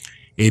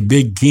 A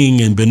big king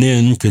in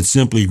Benin could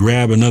simply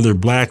grab another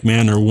black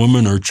man or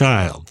woman or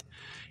child.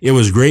 It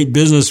was great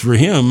business for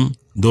him,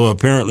 though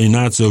apparently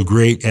not so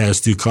great as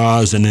to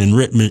cause an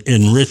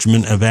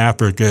enrichment of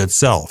Africa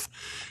itself.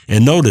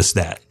 And notice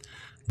that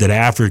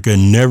Africa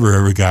never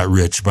ever got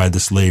rich by the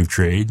slave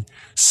trade.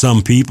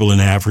 Some people in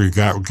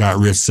Africa got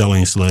rich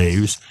selling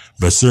slaves,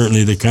 but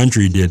certainly the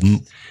country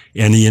didn't.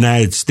 And the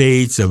United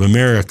States of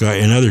America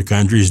and other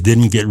countries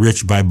didn't get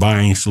rich by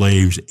buying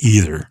slaves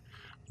either.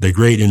 The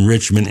great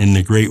enrichment and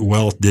the great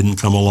wealth didn't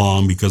come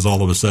along because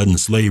all of a sudden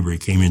slavery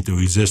came into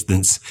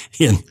existence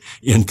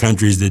in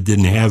countries that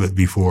didn't have it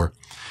before.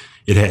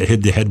 It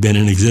had been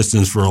in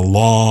existence for a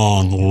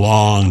long,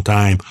 long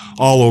time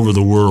all over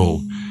the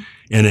world,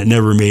 and it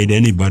never made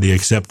anybody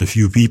except a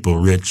few people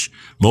rich.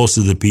 Most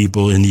of the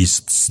people in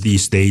these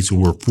states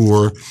were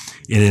poor,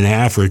 and in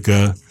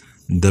Africa,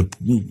 the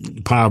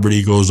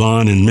poverty goes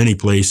on in many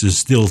places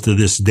still to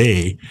this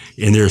day,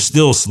 and there's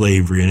still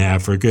slavery in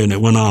Africa, and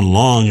it went on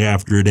long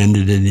after it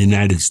ended in the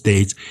United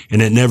States,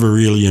 and it never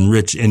really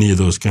enriched any of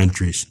those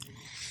countries.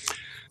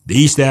 The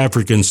East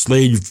African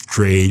slave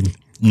trade,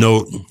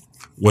 note,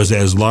 was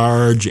as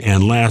large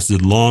and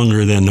lasted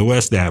longer than the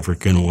West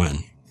African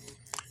one.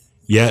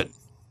 Yet,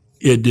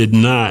 it did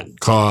not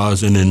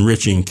cause an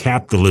enriching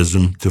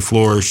capitalism to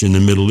flourish in the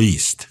Middle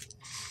East.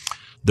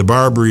 The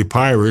Barbary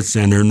pirates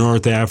and their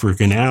North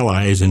African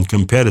allies and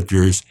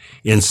competitors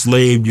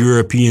enslaved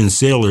European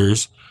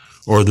sailors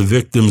or the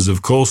victims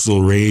of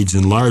coastal raids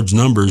in large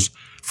numbers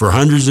for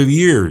hundreds of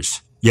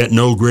years, yet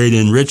no great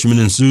enrichment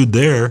ensued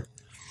there.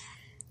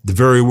 The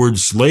very word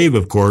slave,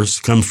 of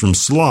course, comes from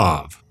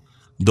Slav,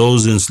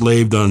 those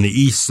enslaved on the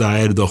east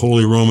side of the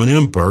Holy Roman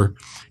Empire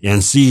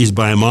and seized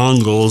by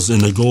Mongols in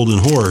the Golden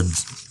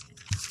Hordes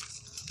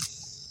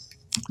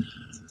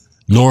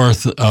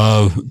north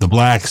of the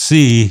Black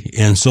Sea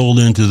and sold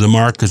into the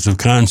markets of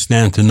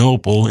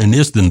Constantinople and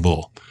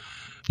Istanbul.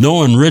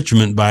 No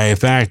enrichment by a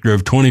factor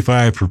of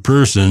 25 per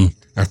person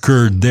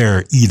occurred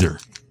there either.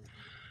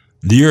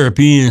 The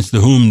Europeans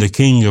to whom the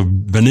king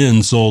of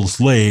Benin sold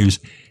slaves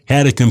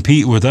had to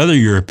compete with other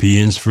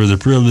Europeans for the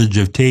privilege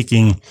of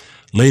taking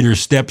later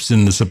steps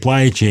in the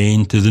supply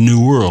chain to the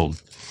New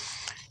World.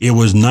 It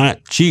was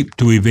not cheap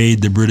to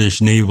evade the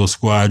British naval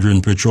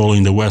squadron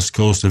patrolling the west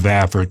coast of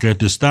Africa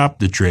to stop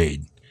the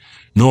trade,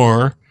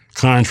 nor,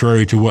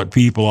 contrary to what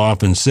people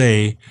often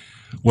say,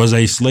 was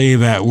a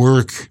slave at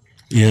work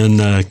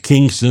in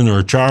Kingston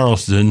or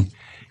Charleston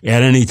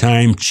at any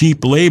time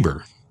cheap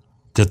labor.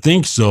 To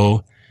think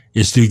so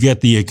is to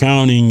get the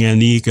accounting and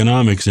the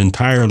economics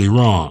entirely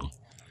wrong.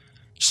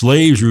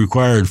 Slaves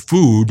required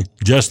food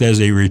just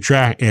as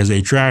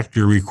a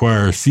tractor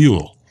requires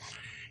fuel.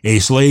 A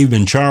slave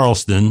in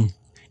Charleston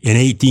in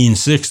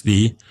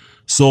 1860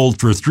 sold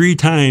for 3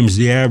 times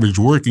the average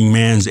working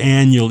man's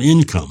annual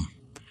income.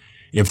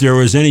 If there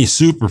was any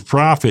super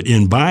profit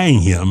in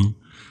buying him,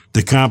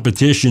 the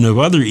competition of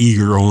other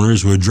eager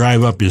owners would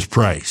drive up his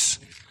price.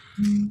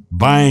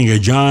 Buying a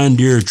John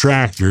Deere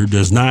tractor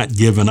does not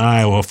give an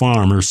Iowa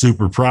farmer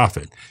super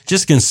profit.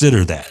 Just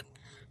consider that.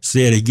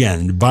 Say it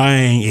again.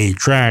 Buying a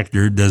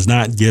tractor does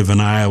not give an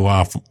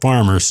Iowa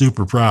farmer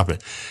super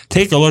profit.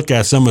 Take a look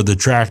at some of the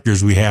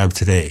tractors we have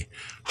today.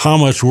 How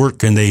much work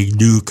can they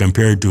do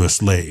compared to a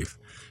slave?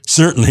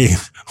 Certainly,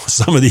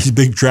 some of these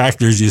big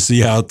tractors you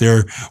see out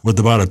there with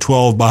about a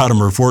 12-bottom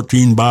or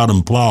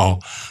 14-bottom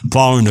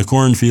plowing the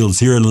cornfields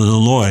here in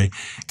Illinois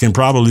can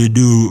probably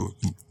do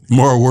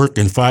more work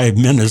in 5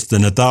 minutes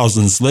than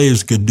 1,000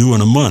 slaves could do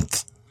in a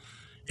month.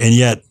 And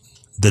yet,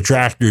 the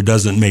tractor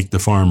doesn't make the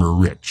farmer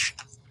rich.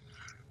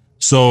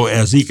 So,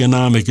 as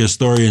economic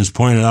historians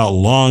pointed out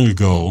long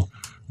ago,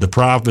 the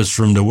profits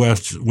from the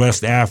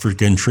West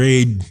African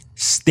trade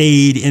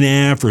stayed in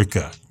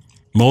Africa.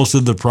 Most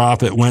of the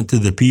profit went to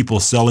the people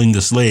selling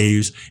the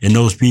slaves, and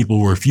those people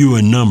were few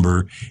in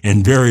number,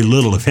 and very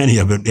little, if any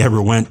of it,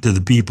 ever went to the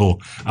people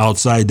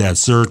outside that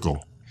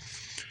circle.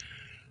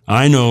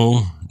 I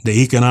know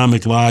the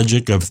economic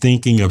logic of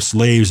thinking of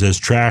slaves as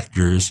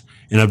tractors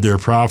and of their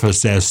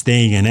profits as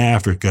staying in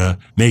Africa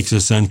makes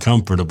us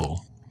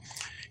uncomfortable.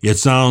 It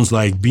sounds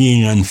like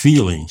being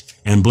unfeeling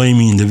and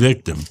blaming the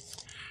victim.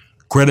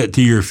 Credit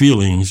to your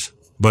feelings,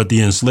 but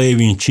the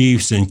enslaving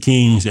chiefs and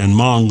kings and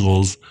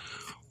Mongols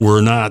were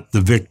not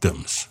the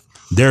victims.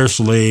 Their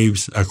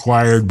slaves,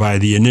 acquired by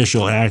the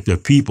initial act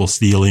of people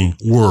stealing,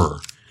 were,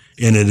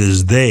 and it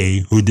is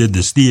they who did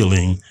the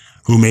stealing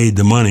who made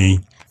the money,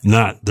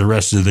 not the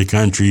rest of the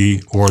country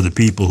or the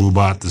people who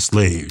bought the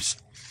slaves.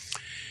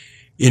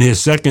 In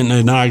his second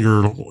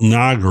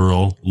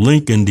inaugural,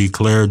 Lincoln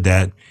declared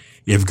that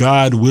if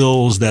God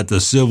wills that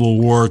the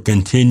Civil War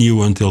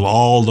continue until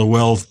all the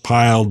wealth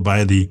piled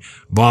by the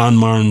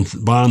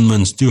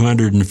bondman's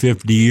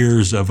 250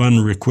 years of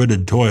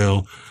unrequited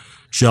toil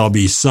shall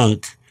be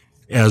sunk,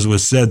 as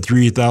was said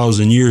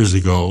 3,000 years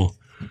ago,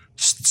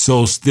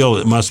 so still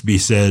it must be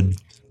said,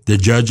 the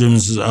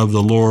judgments of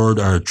the Lord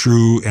are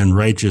true and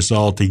righteous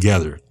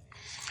altogether.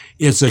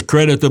 It's a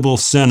creditable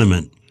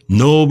sentiment,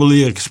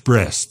 nobly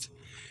expressed,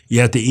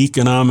 yet the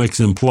economics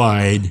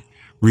implied,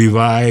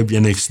 revived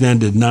and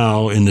extended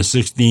now in the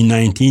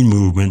 1619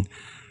 movement,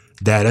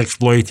 that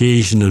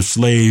exploitation of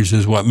slaves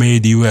is what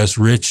made the U.S.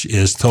 rich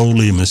is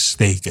totally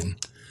mistaken.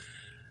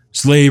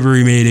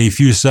 Slavery made a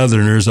few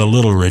Southerners a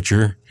little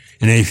richer,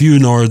 and a few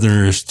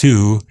Northerners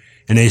too,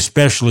 and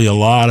especially a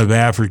lot of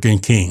African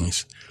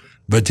kings.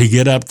 But to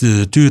get up to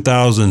the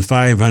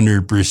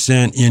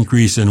 2,500%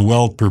 increase in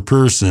wealth per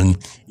person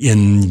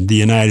in the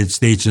United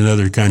States and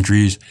other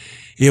countries,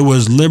 it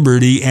was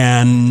liberty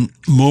and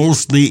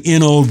mostly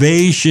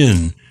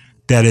innovation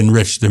that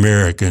enriched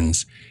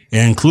Americans,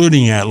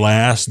 including at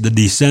last the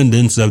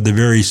descendants of the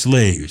very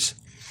slaves.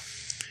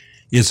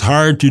 It's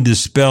hard to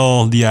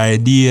dispel the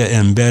idea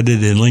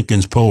embedded in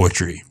Lincoln's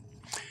poetry.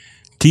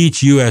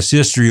 Teach U.S.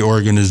 History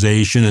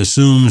organization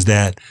assumes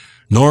that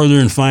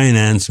Northern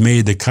finance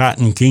made the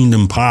Cotton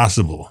Kingdom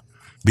possible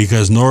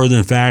because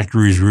Northern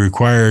factories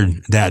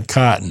required that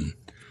cotton.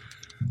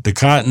 The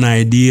cotton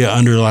idea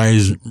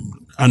underlies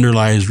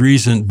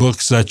recent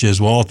books such as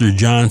Walter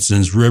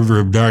Johnson's River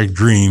of Dark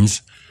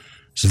Dreams,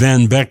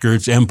 Sven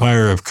Beckert's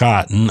Empire of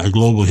Cotton, A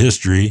Global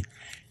History,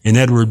 and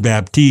Edward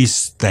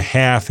Baptiste's The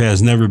Half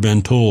Has Never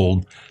Been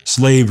Told,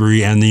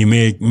 Slavery and the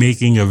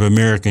Making of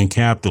American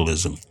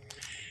Capitalism.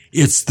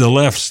 It's the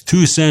left's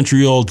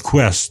 2-century-old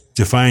quest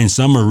to find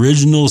some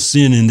original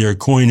sin in their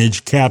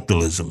coinage,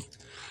 capitalism.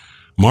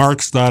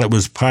 Marx thought it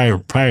was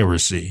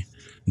piracy.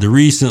 The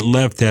recent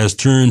left has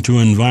turned to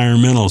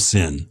environmental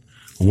sin.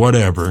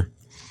 Whatever.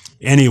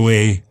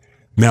 Anyway,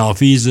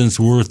 malfeasance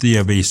worthy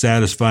of a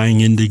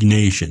satisfying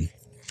indignation.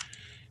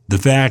 The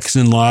facts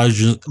and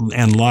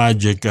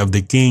logic of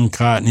the King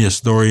Cotton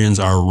historians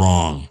are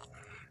wrong.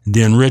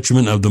 The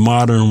enrichment of the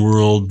modern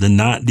world did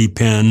not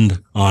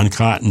depend on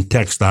cotton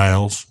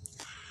textiles.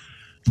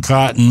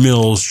 Cotton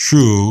mills,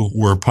 true,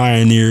 were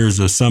pioneers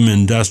of some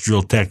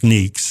industrial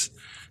techniques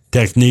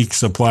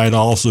applied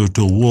also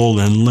to wool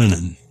and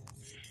linen.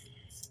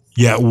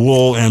 Yet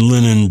wool and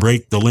linen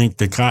break the link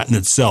to cotton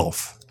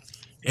itself,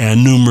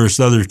 and numerous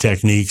other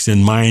techniques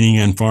in mining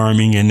and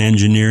farming and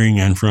engineering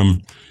and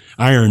from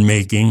iron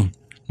making,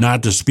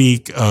 not to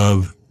speak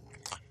of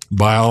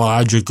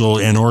biological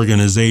and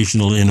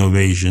organizational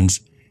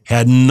innovations,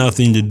 had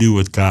nothing to do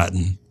with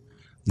cotton.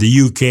 The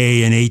UK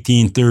in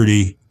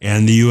 1830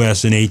 and the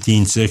U.S. in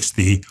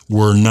 1860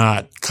 were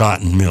not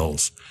cotton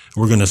mills.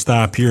 We're going to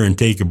stop here and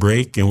take a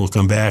break, and we'll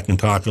come back and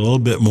talk a little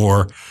bit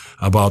more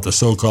about the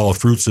so-called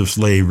fruits of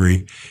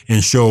slavery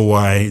and show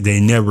why they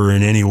never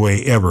in any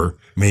way ever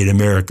made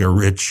America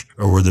rich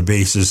or were the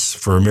basis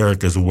for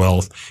America's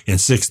wealth, and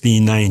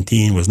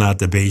 1619 was not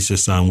the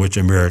basis on which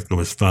America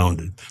was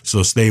founded.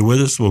 So stay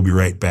with us. We'll be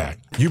right back.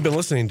 You've been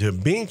listening to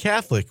Being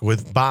Catholic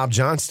with Bob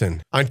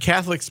Johnston on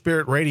Catholic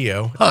Spirit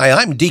Radio. Hi,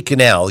 I'm Deacon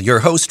Al,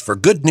 your host for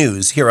Good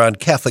News here on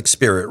Catholic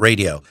Spirit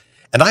Radio,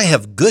 and I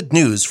have good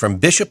news from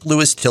Bishop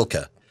Louis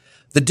Tilka.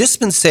 The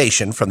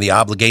dispensation from the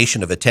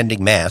obligation of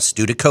attending Mass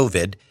due to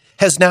COVID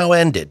has now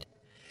ended.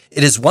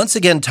 It is once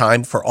again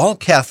time for all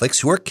Catholics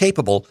who are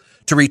capable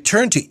to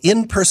return to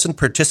in-person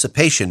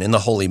participation in the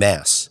Holy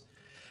Mass.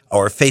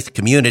 Our faith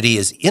community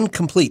is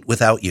incomplete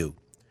without you.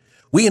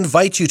 We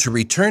invite you to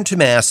return to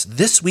Mass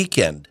this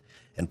weekend,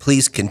 and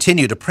please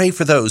continue to pray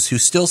for those who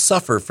still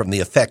suffer from the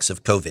effects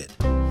of COVID.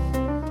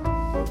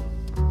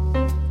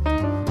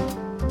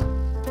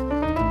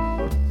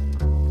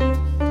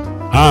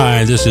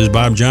 Hi, this is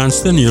Bob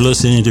Johnston. You're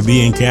listening to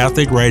Being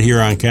Catholic right here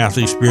on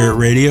Catholic Spirit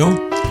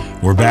Radio.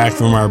 We're back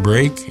from our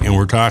break, and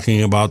we're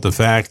talking about the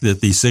fact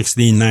that the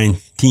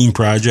 1619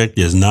 Project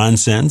is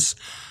nonsense,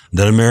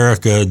 that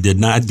America did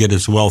not get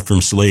its wealth from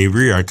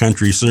slavery. Our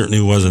country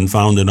certainly wasn't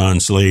founded on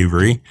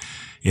slavery,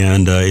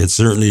 and it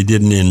certainly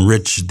didn't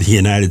enrich the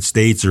United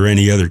States or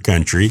any other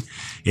country,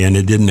 and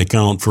it didn't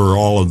account for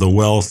all of the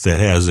wealth that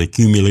has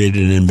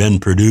accumulated and been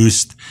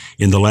produced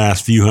in the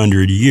last few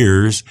hundred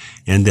years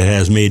and that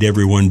has made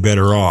everyone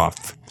better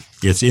off.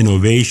 It's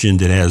innovation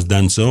that has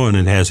done so, and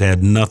it has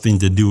had nothing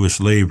to do with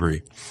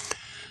slavery.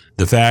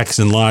 The facts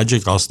and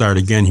logic, I'll start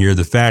again here,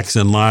 the facts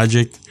and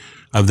logic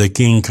of the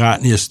King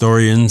Cotton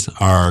historians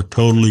are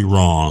totally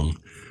wrong.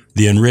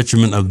 The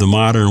enrichment of the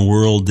modern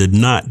world did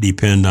not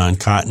depend on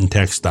cotton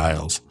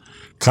textiles.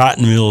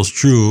 Cotton mills,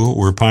 true,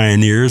 were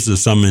pioneers of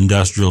some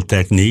industrial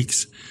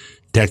techniques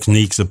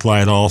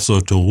applied also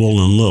to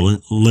wool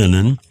and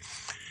linen,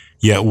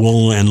 yet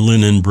wool and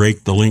linen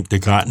break the link to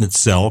cotton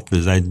itself,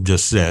 as I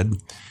just said,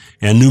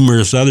 and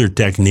numerous other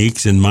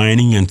techniques in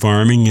mining and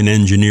farming and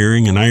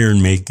engineering and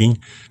iron making,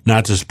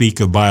 not to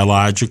speak of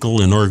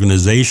biological and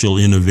organizational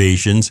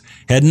innovations,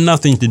 had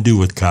nothing to do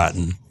with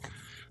cotton.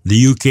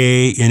 The UK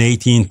in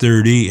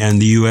 1830 and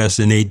the US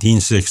in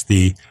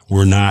 1860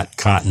 were not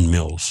cotton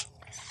mills.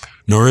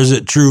 Nor is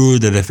it true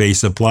that if a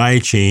supply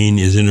chain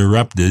is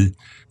interrupted,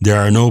 there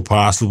are no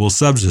possible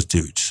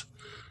substitutes.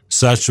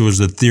 Such was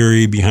the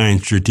theory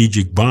behind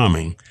strategic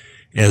bombing,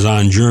 as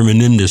on German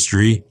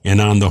industry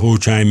and on the Ho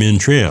Chi Minh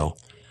Trail.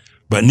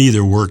 But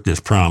neither worked as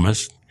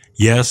promised.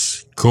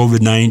 Yes,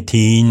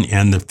 COVID-19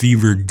 and the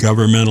fevered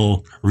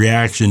governmental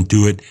reaction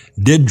to it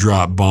did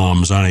drop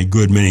bombs on a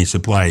good many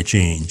supply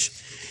chains.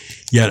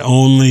 Yet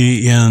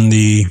only in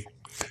the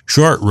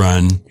short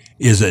run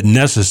is it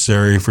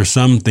necessary for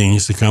some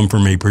things to come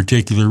from a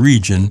particular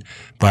region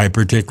by a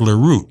particular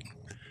route.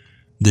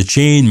 The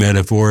chain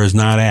metaphor is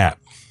not apt.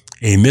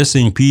 A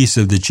missing piece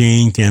of the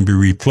chain can be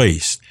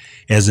replaced,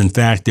 as in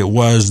fact it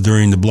was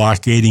during the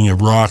blockading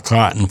of raw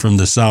cotton from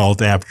the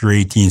South after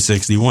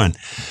 1861.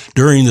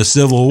 During the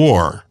Civil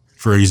War,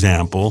 for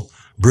example,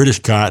 British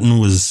cotton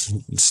was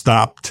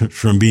stopped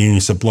from being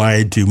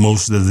supplied to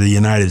most of the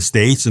United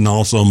States and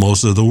also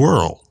most of the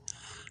world,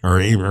 or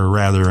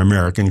rather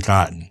American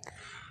cotton.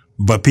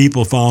 But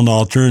people found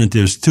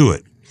alternatives to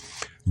it.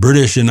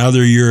 British and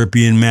other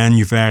European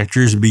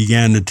manufacturers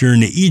began to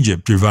turn to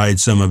Egypt to provide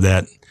some of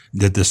that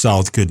the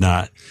South could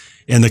not.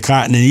 And the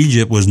cotton in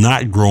Egypt was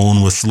not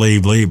grown with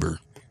slave labor.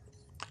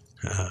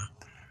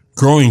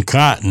 Growing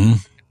cotton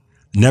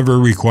never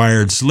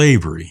required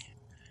slavery.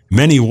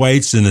 Many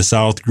whites in the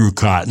South grew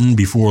cotton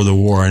before the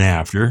war and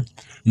after.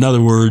 In other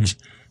words,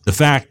 the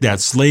fact that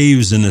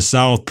slaves in the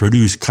South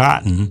produced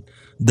cotton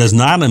does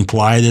not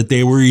imply that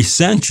they were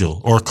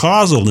essential or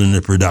causal in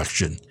the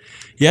production.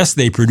 Yes,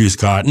 they produce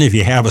cotton. If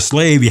you have a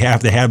slave, you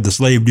have to have the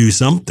slave do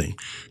something.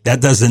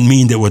 That doesn't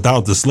mean that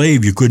without the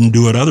slave, you couldn't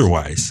do it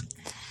otherwise.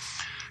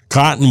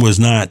 Cotton was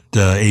not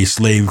a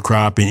slave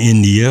crop in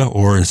India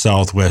or in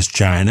southwest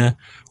China,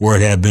 where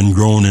it had been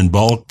grown in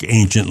bulk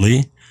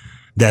anciently.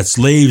 That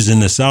slaves in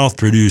the South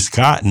produced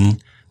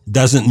cotton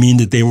doesn't mean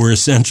that they were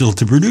essential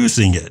to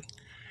producing it.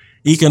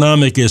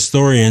 Economic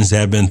historians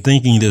have been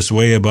thinking this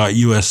way about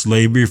U.S.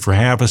 slavery for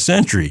half a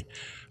century,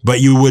 but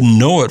you wouldn't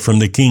know it from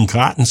the King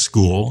Cotton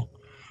School.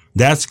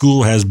 That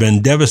school has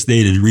been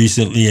devastated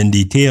recently in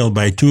detail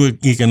by two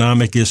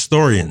economic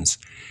historians,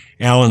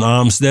 Alan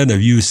Olmsted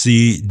of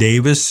UC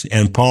Davis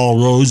and Paul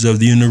Rhodes of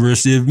the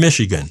University of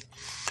Michigan.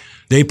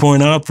 They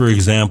point out, for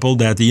example,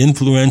 that the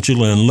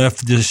influential and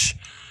leftist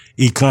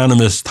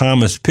economist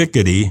Thomas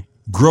Piketty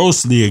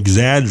grossly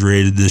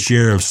exaggerated the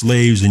share of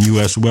slaves in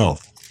U.S.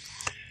 wealth.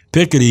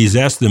 Piketty's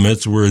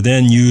estimates were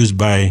then used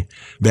by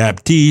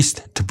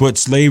Baptiste to put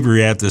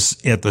slavery at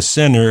the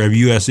center of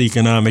U.S.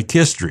 economic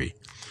history.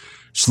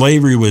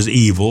 Slavery was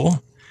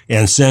evil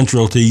and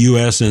central to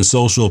U.S. and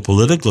social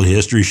political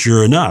history,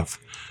 sure enough,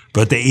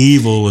 but the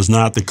evil was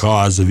not the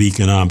cause of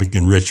economic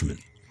enrichment.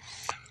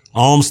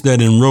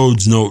 Olmsted and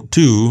Rhodes note,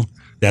 too,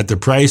 that the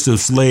price of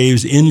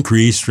slaves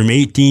increased from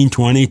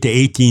 1820 to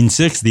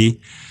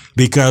 1860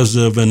 because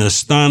of an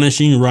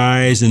astonishing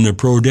rise in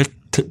the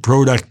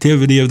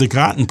productivity of the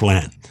cotton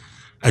plant,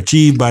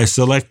 achieved by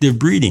selective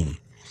breeding.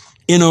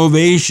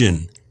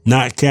 Innovation,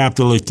 not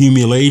capital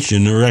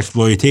accumulation or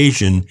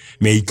exploitation,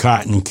 made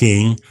cotton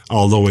king,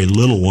 although a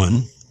little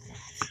one.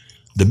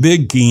 The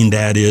big king,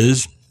 that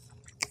is,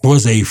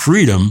 was a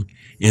freedom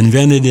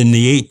invented in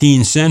the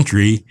 18th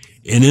century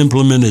and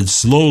implemented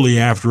slowly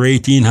after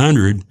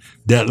 1800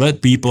 that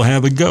let people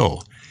have a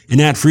go. And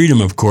that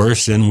freedom, of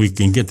course, and we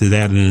can get to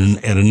that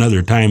at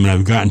another time, and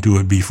I've gotten to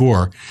it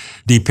before,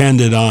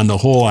 depended on the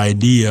whole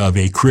idea of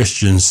a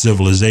Christian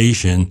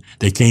civilization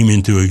that came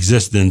into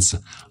existence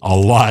a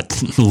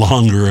lot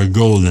longer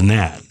ago than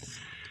that.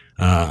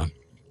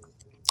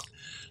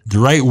 The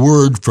right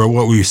word for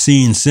what we've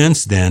seen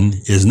since then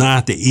is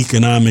not the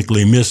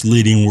economically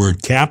misleading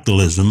word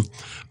capitalism,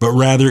 but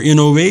rather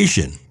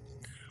innovation.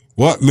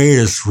 What made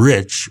us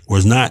rich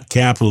was not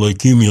capital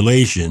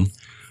accumulation,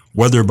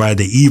 whether by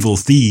the evil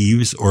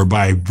thieves or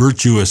by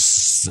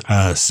virtuous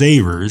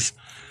savers,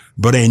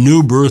 but a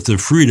new birth of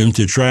freedom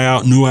to try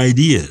out new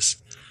ideas.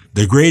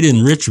 The great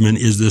enrichment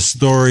is the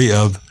story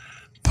of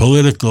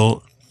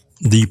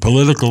the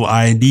political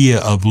idea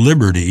of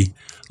liberty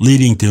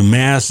leading to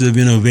massive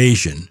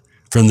innovation,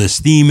 from the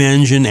steam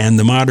engine and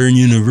the modern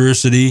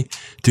university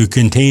to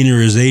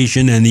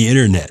containerization and the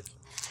internet.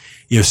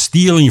 If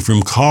stealing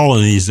from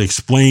colonies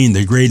explained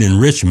the great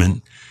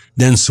enrichment,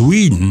 then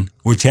Sweden,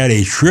 which had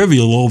a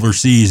trivial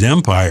overseas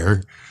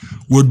empire,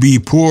 would be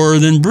poorer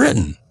than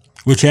Britain,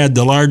 which had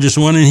the largest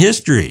one in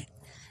history.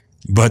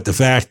 But the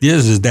fact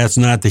is that's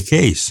not the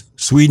case.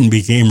 Sweden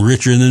became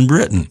richer than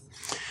Britain.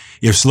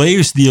 If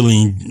slave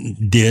stealing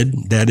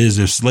did, that is,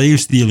 if slave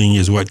stealing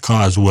is what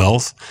caused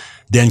wealth,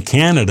 then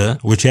Canada,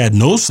 which had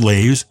no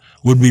slaves,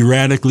 would be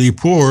radically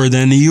poorer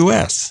than the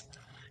U.S.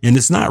 And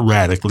it's not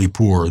radically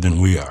poorer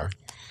than we are.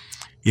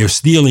 If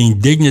stealing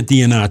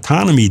dignity and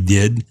autonomy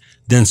did,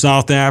 then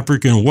South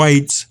African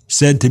whites,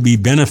 said to be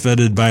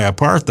benefited by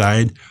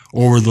apartheid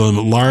over the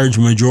large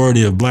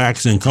majority of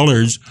blacks and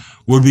coloreds,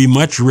 would be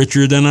much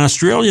richer than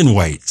Australian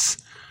whites,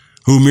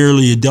 who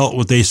merely dealt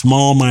with a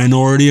small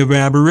minority of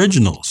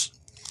Aboriginals.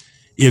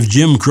 If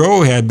Jim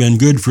Crow had been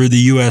good for the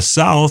U.S.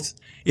 South,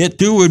 it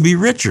too would be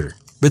richer.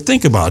 But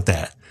think about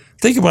that.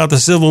 Think about the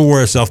Civil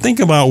War itself. Think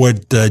about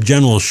what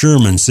General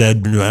Sherman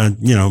said,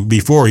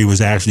 before he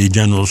was actually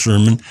General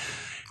Sherman,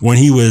 when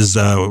he was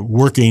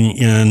working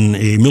in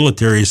a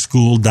military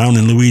school down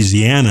in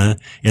Louisiana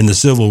and the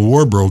Civil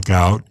War broke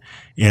out,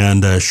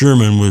 and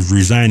Sherman was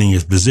resigning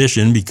his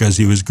position because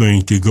he was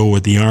going to go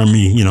with the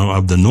Army,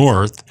 of the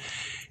North.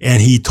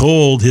 And he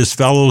told his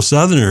fellow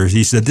Southerners,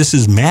 he said, this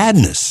is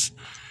madness.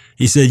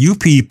 He said, you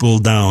people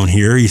down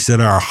here, he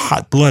said, are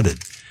hot-blooded.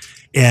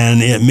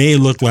 And it may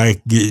look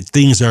like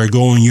things are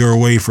going your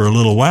way for a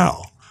little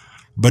while.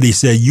 But he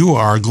said, you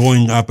are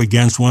going up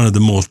against one of the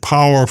most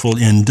powerful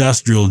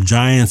industrial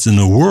giants in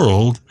the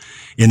world,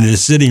 and it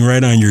is sitting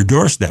right on your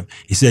doorstep.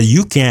 He said,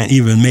 you can't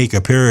even make a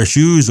pair of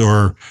shoes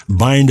or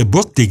bind a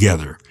book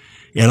together.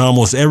 And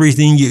almost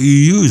everything you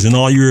use and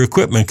all your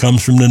equipment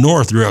comes from the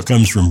North, or it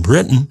comes from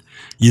Britain.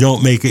 You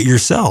don't make it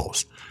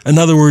yourselves. In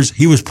other words,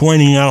 he was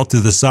pointing out to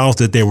the South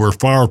that they were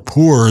far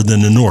poorer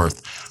than the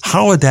North.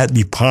 How would that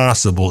be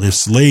possible if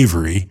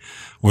slavery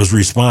was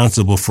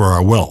responsible for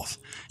our wealth?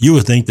 You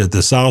would think that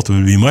the South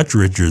would be much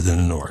richer than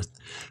the North.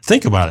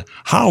 Think about it.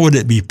 How would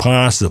it be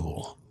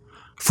possible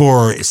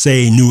for,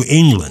 say, New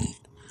England,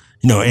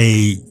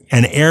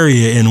 an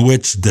area in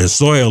which the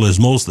soil is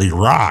mostly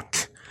rock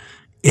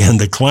and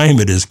the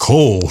climate is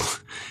cold?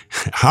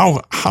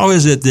 How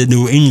is it that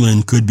New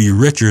England could be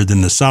richer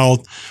than the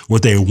South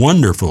with a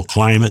wonderful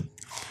climate,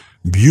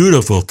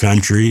 beautiful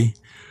country,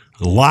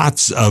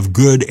 lots of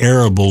good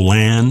arable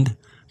land,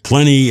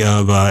 plenty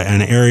of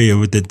an area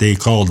that they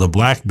called the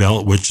Black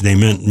Belt, which they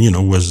meant,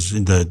 was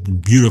the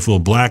beautiful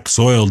black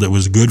soil that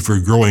was good for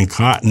growing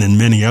cotton and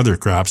many other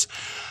crops?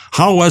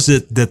 How was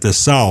it that the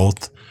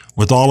South,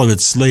 with all of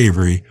its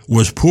slavery,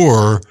 was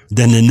poorer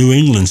than the New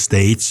England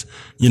states,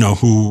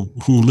 who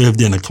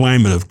lived in a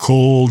climate of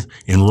cold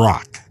and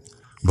rock?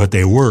 But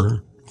they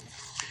were.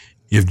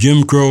 If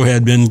Jim Crow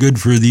had been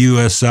good for the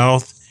U.S.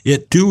 South,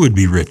 it too would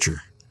be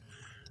richer.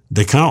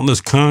 The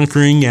countless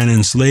conquering and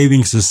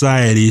enslaving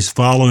societies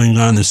following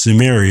on the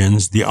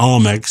Sumerians, the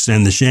Olmecs,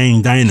 and the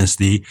Shang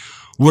dynasty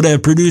would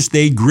have produced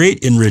a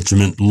great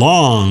enrichment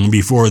long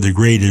before the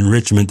great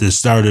enrichment that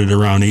started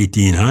around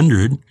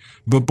 1800,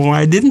 but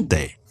why didn't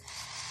they?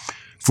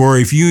 For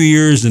a few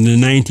years in the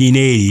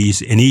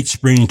 1980s, in each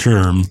spring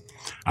term,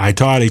 I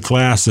taught a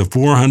class of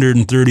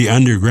 430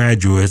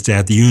 undergraduates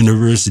at the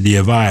University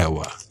of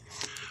Iowa,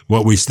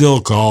 what we still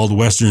called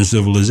Western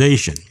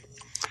civilization.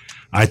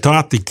 I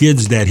taught the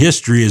kids that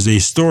history is a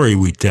story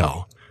we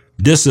tell,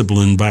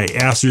 disciplined by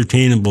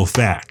ascertainable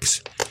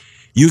facts.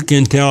 You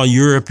can tell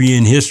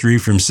European history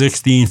from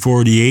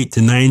 1648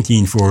 to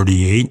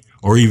 1948,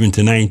 or even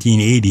to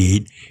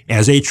 1988,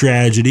 as a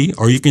tragedy,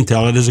 or you can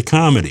tell it as a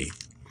comedy.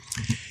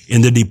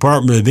 In the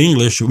Department of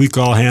English, we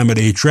call Hamlet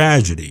a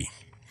tragedy,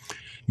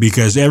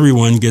 because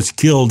everyone gets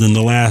killed in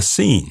the last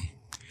scene.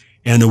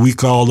 And we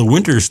call The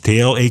Winter's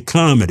Tale a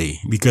comedy,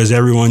 because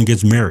everyone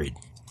gets married.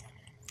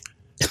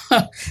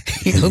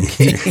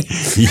 Okay.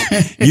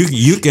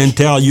 you can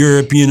tell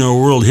European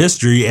or world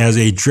history as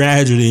a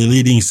tragedy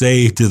leading,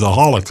 say, to the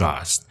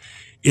Holocaust.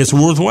 It's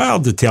worthwhile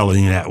to tell it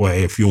in that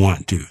way if you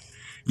want to.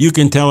 You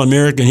can tell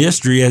American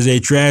history as a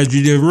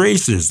tragedy of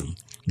racism.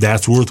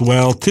 That's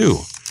worthwhile too.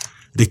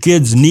 The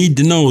kids need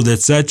to know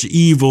that such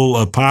evil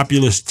of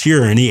populist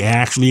tyranny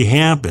actually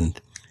happened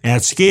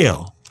at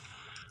scale.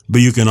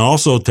 But you can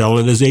also tell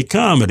it as a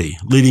comedy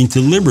leading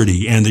to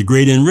liberty and the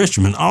great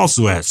enrichment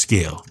also at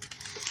scale.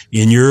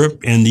 In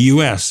Europe and the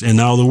U.S. and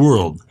now the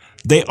world,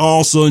 they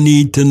also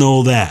need to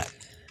know that.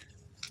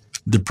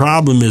 The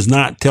problem is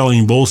not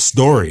telling both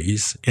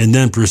stories and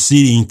then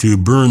proceeding to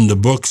burn the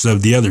books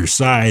of the other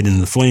side in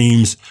the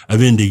flames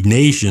of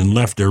indignation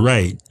left or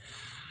right.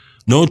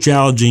 No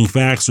challenging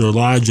facts or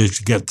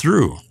logics get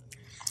through.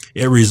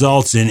 It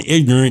results in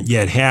ignorant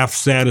yet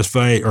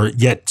half-satisfied or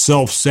yet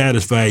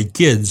self-satisfied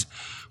kids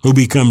who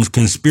become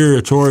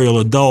conspiratorial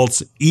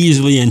adults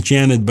easily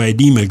enchanted by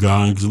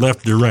demagogues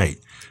left or right.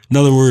 In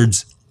other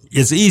words,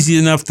 it's easy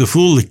enough to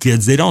fool the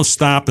kids. They don't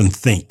stop and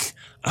think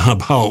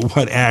about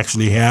what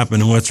actually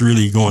happened and what's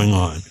really going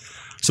on.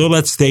 So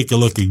let's take a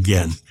look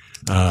again.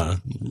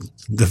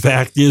 The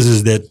fact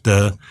is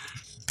that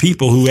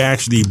people who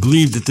actually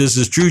believe that this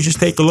is true,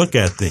 just take a look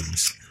at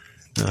things.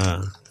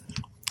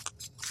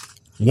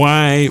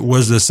 Why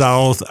was the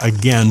South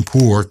again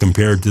poor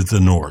compared to the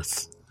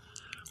North?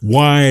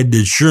 Why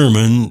did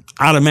Sherman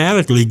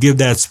automatically give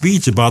that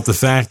speech about the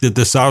fact that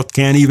the South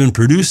can't even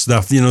produce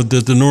stuff,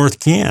 that the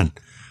North can?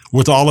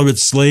 With all of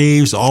its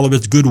slaves, all of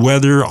its good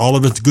weather, all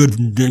of its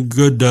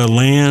good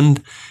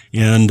land,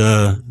 and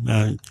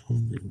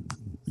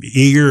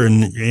eager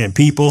and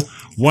people,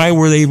 why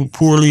were they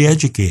poorly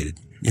educated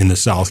in the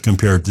South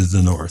compared to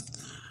the North?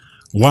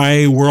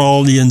 Why were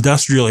all the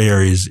industrial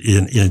areas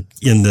in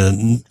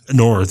the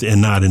North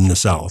and not in the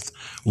South?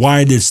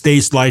 Why did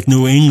states like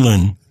New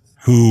England,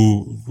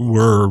 who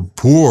were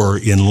poor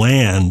in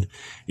land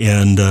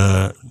and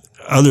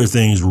other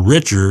things,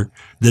 richer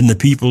than the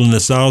people in the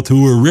South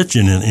who were rich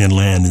in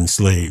land and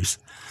slaves?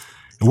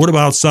 And what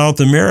about South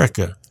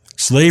America?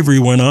 Slavery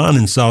went on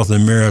in South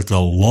America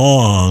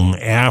long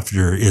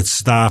after it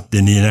stopped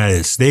in the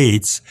United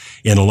States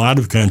and a lot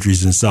of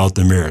countries in South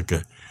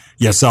America.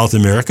 Yet South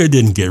America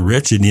didn't get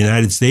rich, and the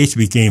United States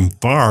became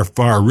far,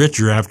 far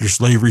richer after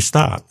slavery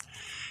stopped.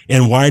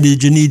 And why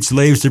did you need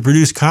slaves to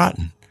produce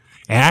cotton?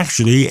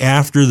 Actually,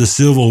 after the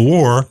Civil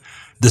War,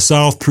 the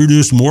South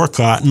produced more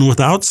cotton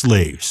without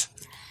slaves.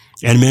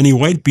 And many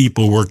white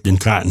people worked in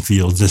cotton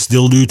fields and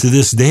still do to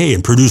this day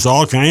and produce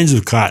all kinds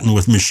of cotton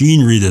with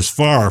machinery that's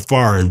far,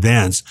 far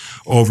advanced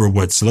over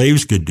what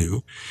slaves could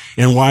do.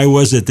 And why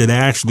was it that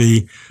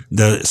actually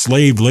the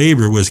slave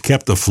labor was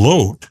kept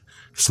afloat?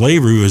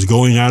 Slavery was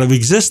going out of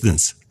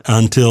existence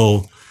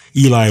until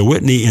Eli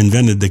Whitney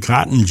invented the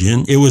cotton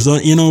gin. It was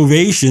an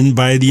innovation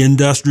by the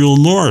industrial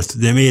North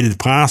that made it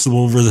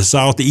possible for the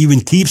South to even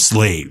keep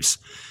slaves.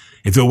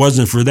 If it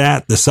wasn't for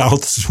that, the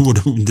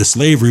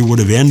slavery would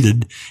have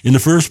ended in the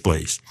first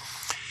place.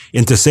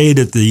 And to say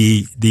that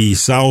the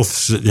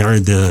South,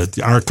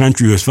 or our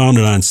country was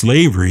founded on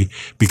slavery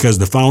because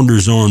the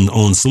founders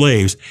owned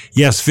slaves,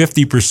 yes,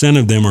 50%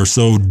 of them or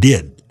so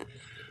did.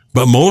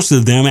 But most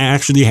of them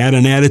actually had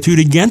an attitude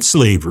against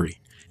slavery,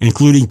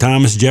 including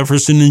Thomas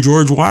Jefferson and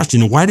George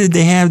Washington. Why did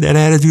they have that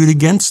attitude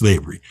against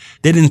slavery?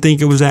 They didn't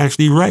think it was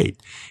actually right.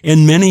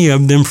 And many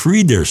of them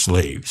freed their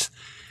slaves.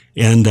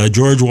 And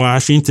George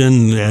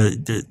Washington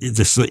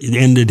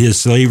ended his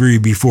slavery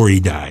before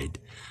he died.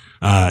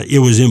 It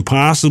was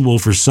impossible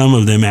for some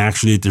of them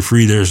actually to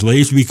free their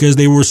slaves because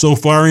they were so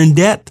far in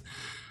debt.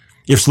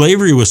 If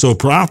slavery was so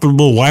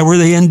profitable, why were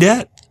they in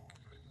debt?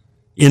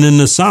 And in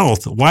the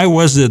South, why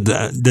was it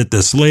that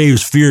the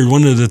slaves feared,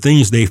 one of the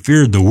things they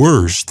feared the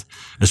worst,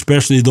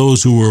 especially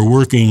those who were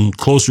working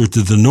closer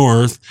to the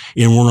North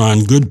and were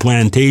on good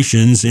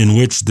plantations in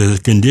which the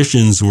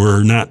conditions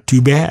were not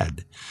too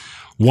bad?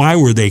 Why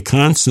were they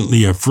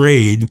constantly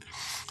afraid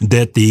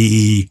that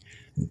the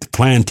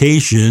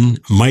plantation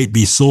might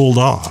be sold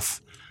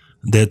off,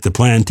 that the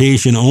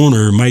plantation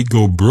owner might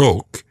go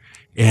broke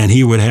and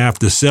he would have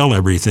to sell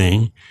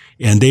everything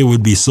and they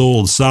would be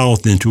sold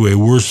south into a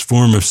worse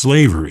form of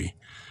slavery?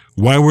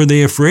 Why were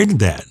they afraid of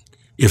that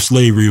if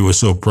slavery was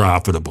so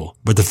profitable?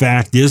 But the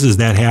fact is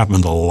that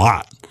happened a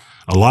lot.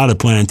 A lot of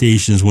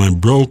plantations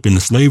went broke and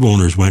the slave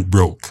owners went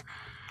broke.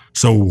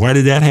 So why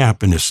did that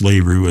happen if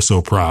slavery was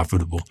so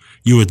profitable?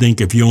 You would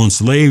think if you owned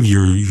slaves,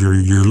 your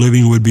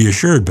living would be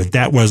assured, but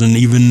that wasn't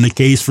even the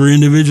case for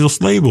individual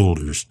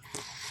slaveholders.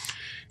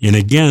 And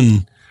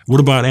again, what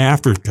about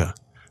Africa?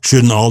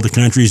 Shouldn't all the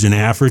countries in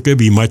Africa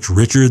be much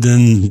richer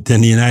than the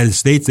United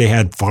States? They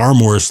had far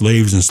more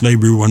slaves and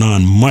slavery went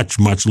on much,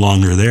 much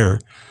longer there.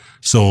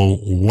 So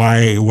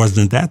why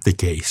wasn't that the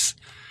case?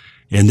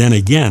 And then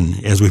again,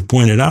 as we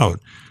pointed out,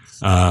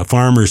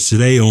 farmers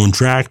today own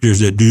tractors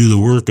that do the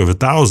work of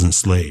 1,000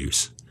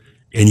 slaves.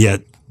 And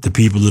yet the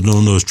people that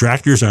own those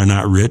tractors are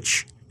not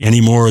rich any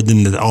more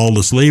than all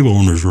the slave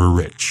owners were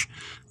rich.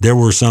 There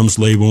were some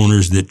slave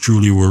owners that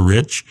truly were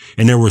rich,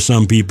 and there were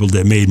some people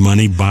that made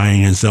money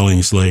buying and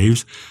selling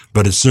slaves,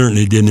 but it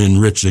certainly didn't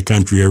enrich the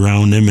country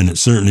around them, and it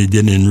certainly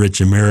didn't enrich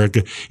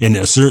America, and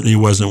it certainly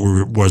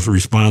was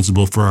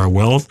responsible for our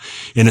wealth,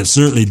 and it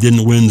certainly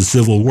didn't win the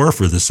Civil War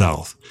for the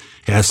South.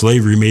 Had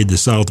slavery made the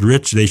South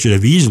rich, they should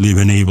have easily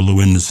been able to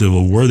win the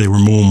Civil War. They were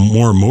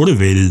more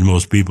motivated than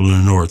most people in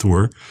the North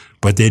were,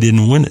 but they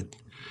didn't win it.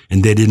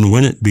 And they didn't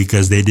win it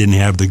because they didn't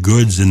have the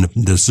goods and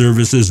the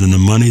services and the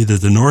money that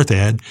the North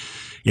had,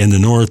 and the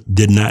North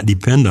did not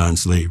depend on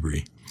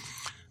slavery.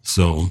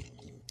 So,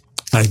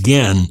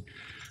 again,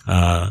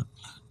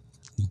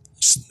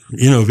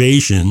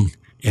 innovation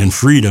and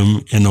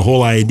freedom and the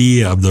whole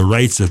idea of the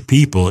rights of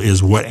people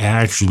is what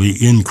actually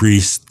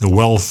increased the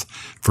wealth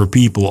for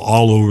people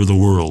all over the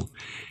world.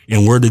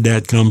 And where did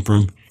that come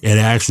from? It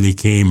actually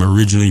came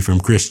originally from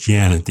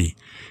Christianity.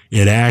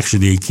 It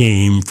actually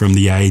came from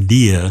the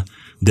idea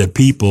that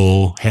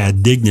people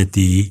had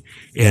dignity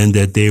and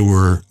that they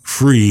were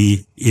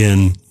free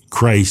in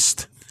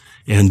Christ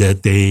and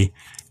that they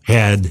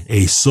had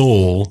a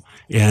soul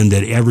and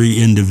that every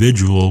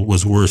individual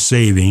was worth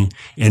saving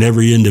and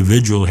every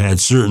individual had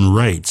certain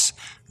rights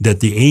that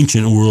the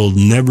ancient world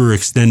never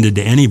extended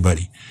to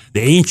anybody.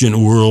 The ancient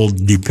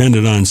world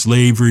depended on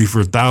slavery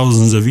for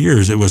thousands of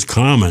years. It was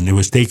common. It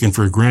was taken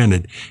for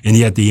granted. And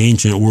yet the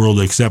ancient world,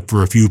 except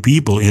for a few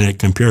people in it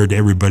compared to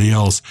everybody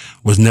else,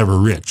 was never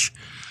rich.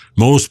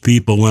 Most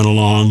people went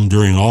along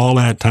during all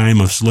that time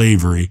of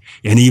slavery,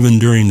 and even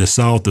during the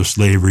South of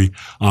slavery,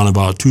 on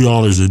about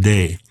 $2 a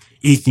day,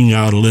 eking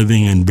out a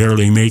living and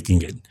barely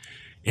making it.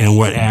 And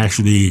what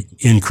actually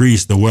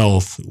increased the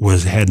wealth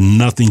had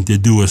nothing to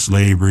do with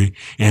slavery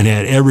and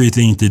had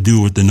everything to do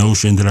with the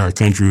notion that our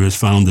country was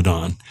founded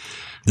on,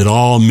 that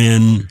all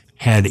men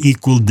had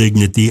equal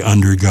dignity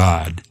under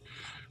God,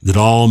 that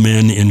all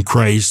men in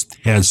Christ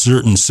had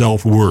certain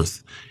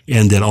self-worth,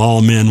 and that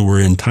all men were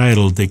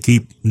entitled to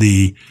keep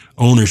the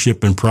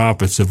ownership and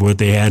profits of what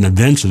they had. And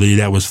eventually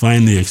that was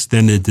finally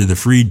extended to the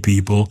freed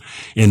people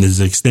and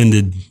is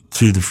extended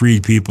to the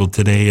freed people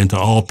today and to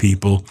all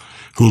people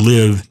who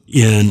live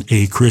in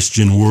a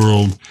Christian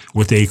world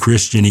with a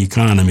Christian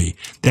economy.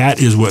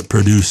 That is what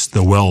produced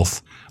the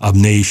wealth of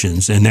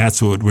nations, and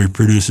that's what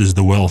reproduces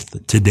the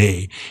wealth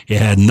today.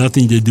 It had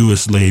nothing to do with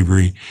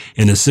slavery,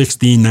 and the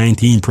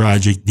 1619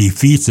 Project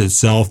defeats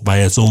itself by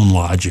its own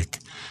logic.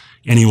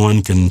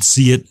 Anyone can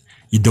see it.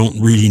 You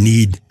don't really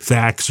need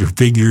facts or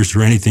figures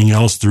or anything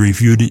else to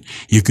refute it.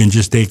 You can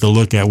just take a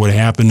look at what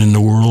happened in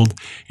the world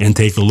and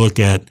take a look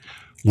at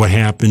what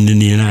happened in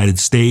the United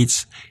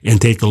States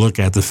and take a look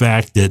at the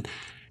fact that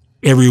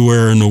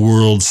everywhere in the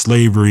world,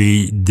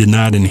 slavery did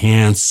not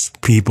enhance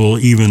people.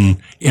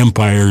 Even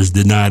empires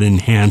did not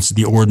enhance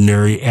the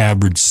ordinary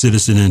average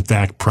citizen. In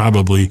fact,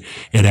 probably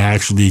it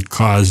actually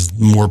caused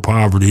more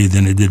poverty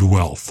than it did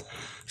wealth.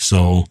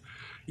 So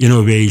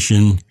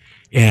innovation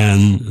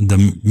and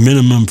the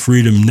minimum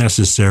freedom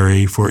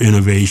necessary for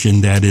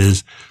innovation, that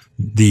is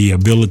the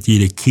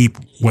ability to keep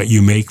what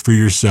you make for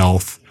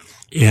yourself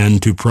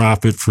and to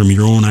profit from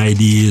your own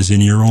ideas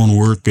and your own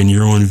work and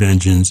your own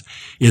inventions,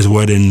 is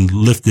what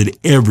lifted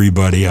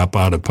everybody up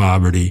out of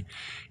poverty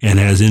and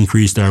has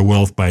increased our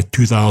wealth by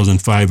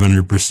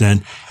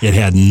 2,500%. It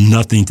had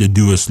nothing to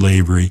do with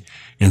slavery.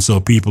 And so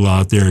people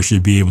out there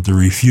should be able to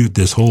refute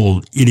this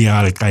whole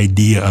idiotic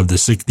idea of the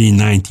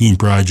 1619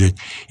 Project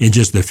in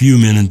just a few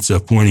minutes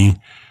of pointing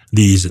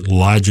these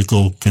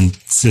logical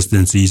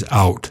consistencies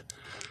out.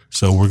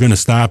 So we're going to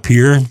stop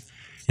here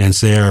and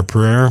say our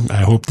prayer.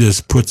 I hope this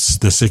puts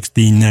the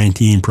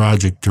 1619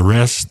 Project to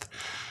rest.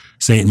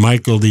 Saint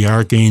Michael the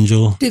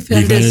Archangel,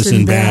 defend us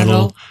in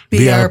battle.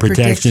 Be our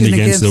protection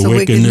against the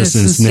wickedness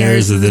and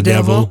snares of the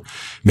devil.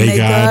 May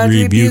God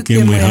rebuke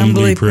him, we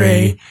humbly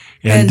pray.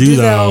 And do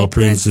thou,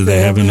 Prince of the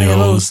heavenly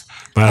host,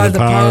 by the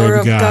power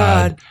of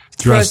God,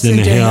 thrust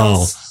into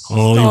hell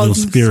all evil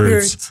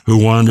spirits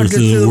who wander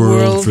through the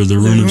world for the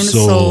ruin of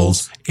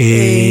souls.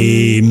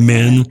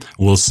 Amen.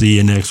 We'll see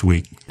you next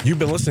week. You've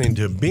been listening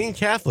to Being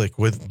Catholic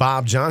with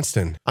Bob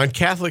Johnston on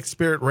Catholic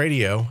Spirit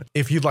Radio.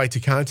 If you'd like to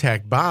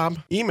contact Bob,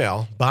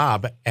 email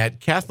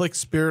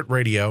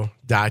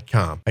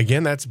bob@catholicspiritradio.com.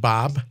 Again, that's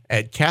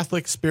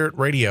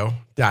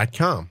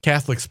bob@catholicspiritradio.com.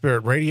 Catholic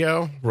Spirit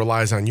Radio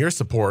relies on your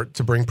support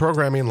to bring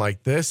programming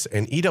like this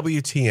and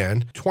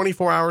EWTN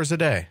 24 hours a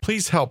day.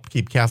 Please help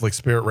keep Catholic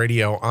Spirit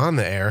Radio on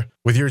the air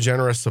with your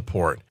generous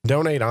support.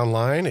 Donate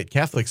online at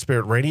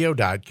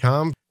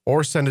catholicspiritradio.com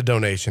or send a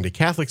donation to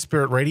Catholic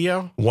Spirit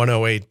Radio,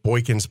 108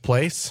 Boykins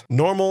Place,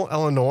 Normal,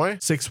 Illinois,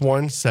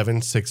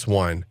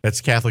 61761.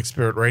 That's Catholic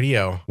Spirit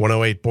Radio,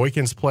 108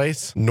 Boykins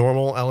Place,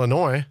 Normal,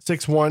 Illinois,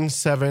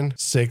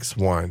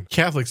 61761.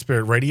 Catholic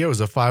Spirit Radio is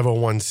a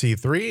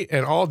 501c3,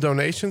 and all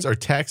donations are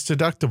tax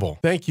deductible.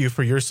 Thank you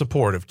for your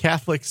support of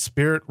Catholic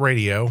Spirit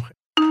Radio.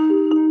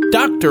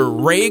 Dr.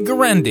 Ray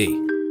Guarendi.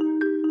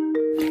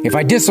 If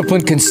I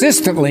disciplined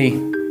consistently,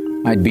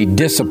 I'd be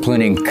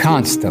disciplining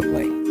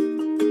constantly.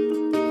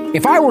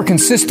 If I were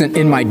consistent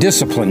in my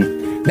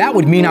discipline, that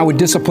would mean I would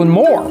discipline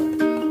more,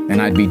 and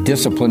I'd be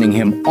disciplining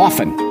him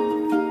often.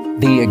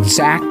 The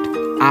exact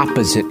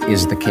opposite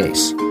is the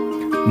case.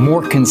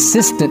 More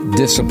consistent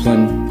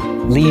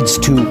discipline leads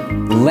to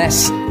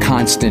less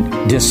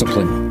constant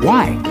discipline.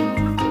 Why?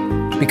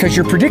 Because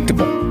you're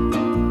predictable.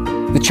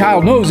 The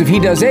child knows if he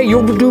does A,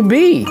 you'll do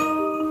B.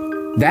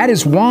 That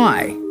is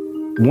why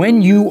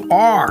when you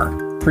are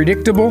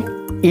predictable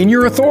in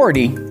your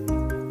authority,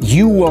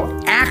 you will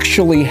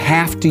actually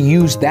have to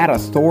use that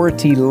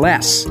authority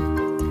less.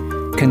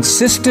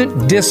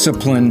 Consistent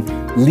discipline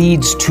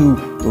leads to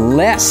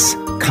less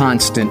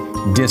constant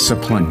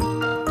discipline.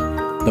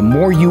 The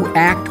more you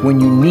act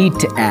when you need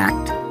to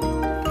act,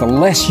 the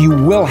less you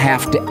will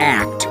have to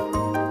act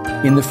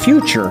in the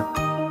future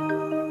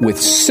with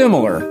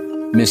similar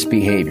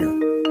misbehavior.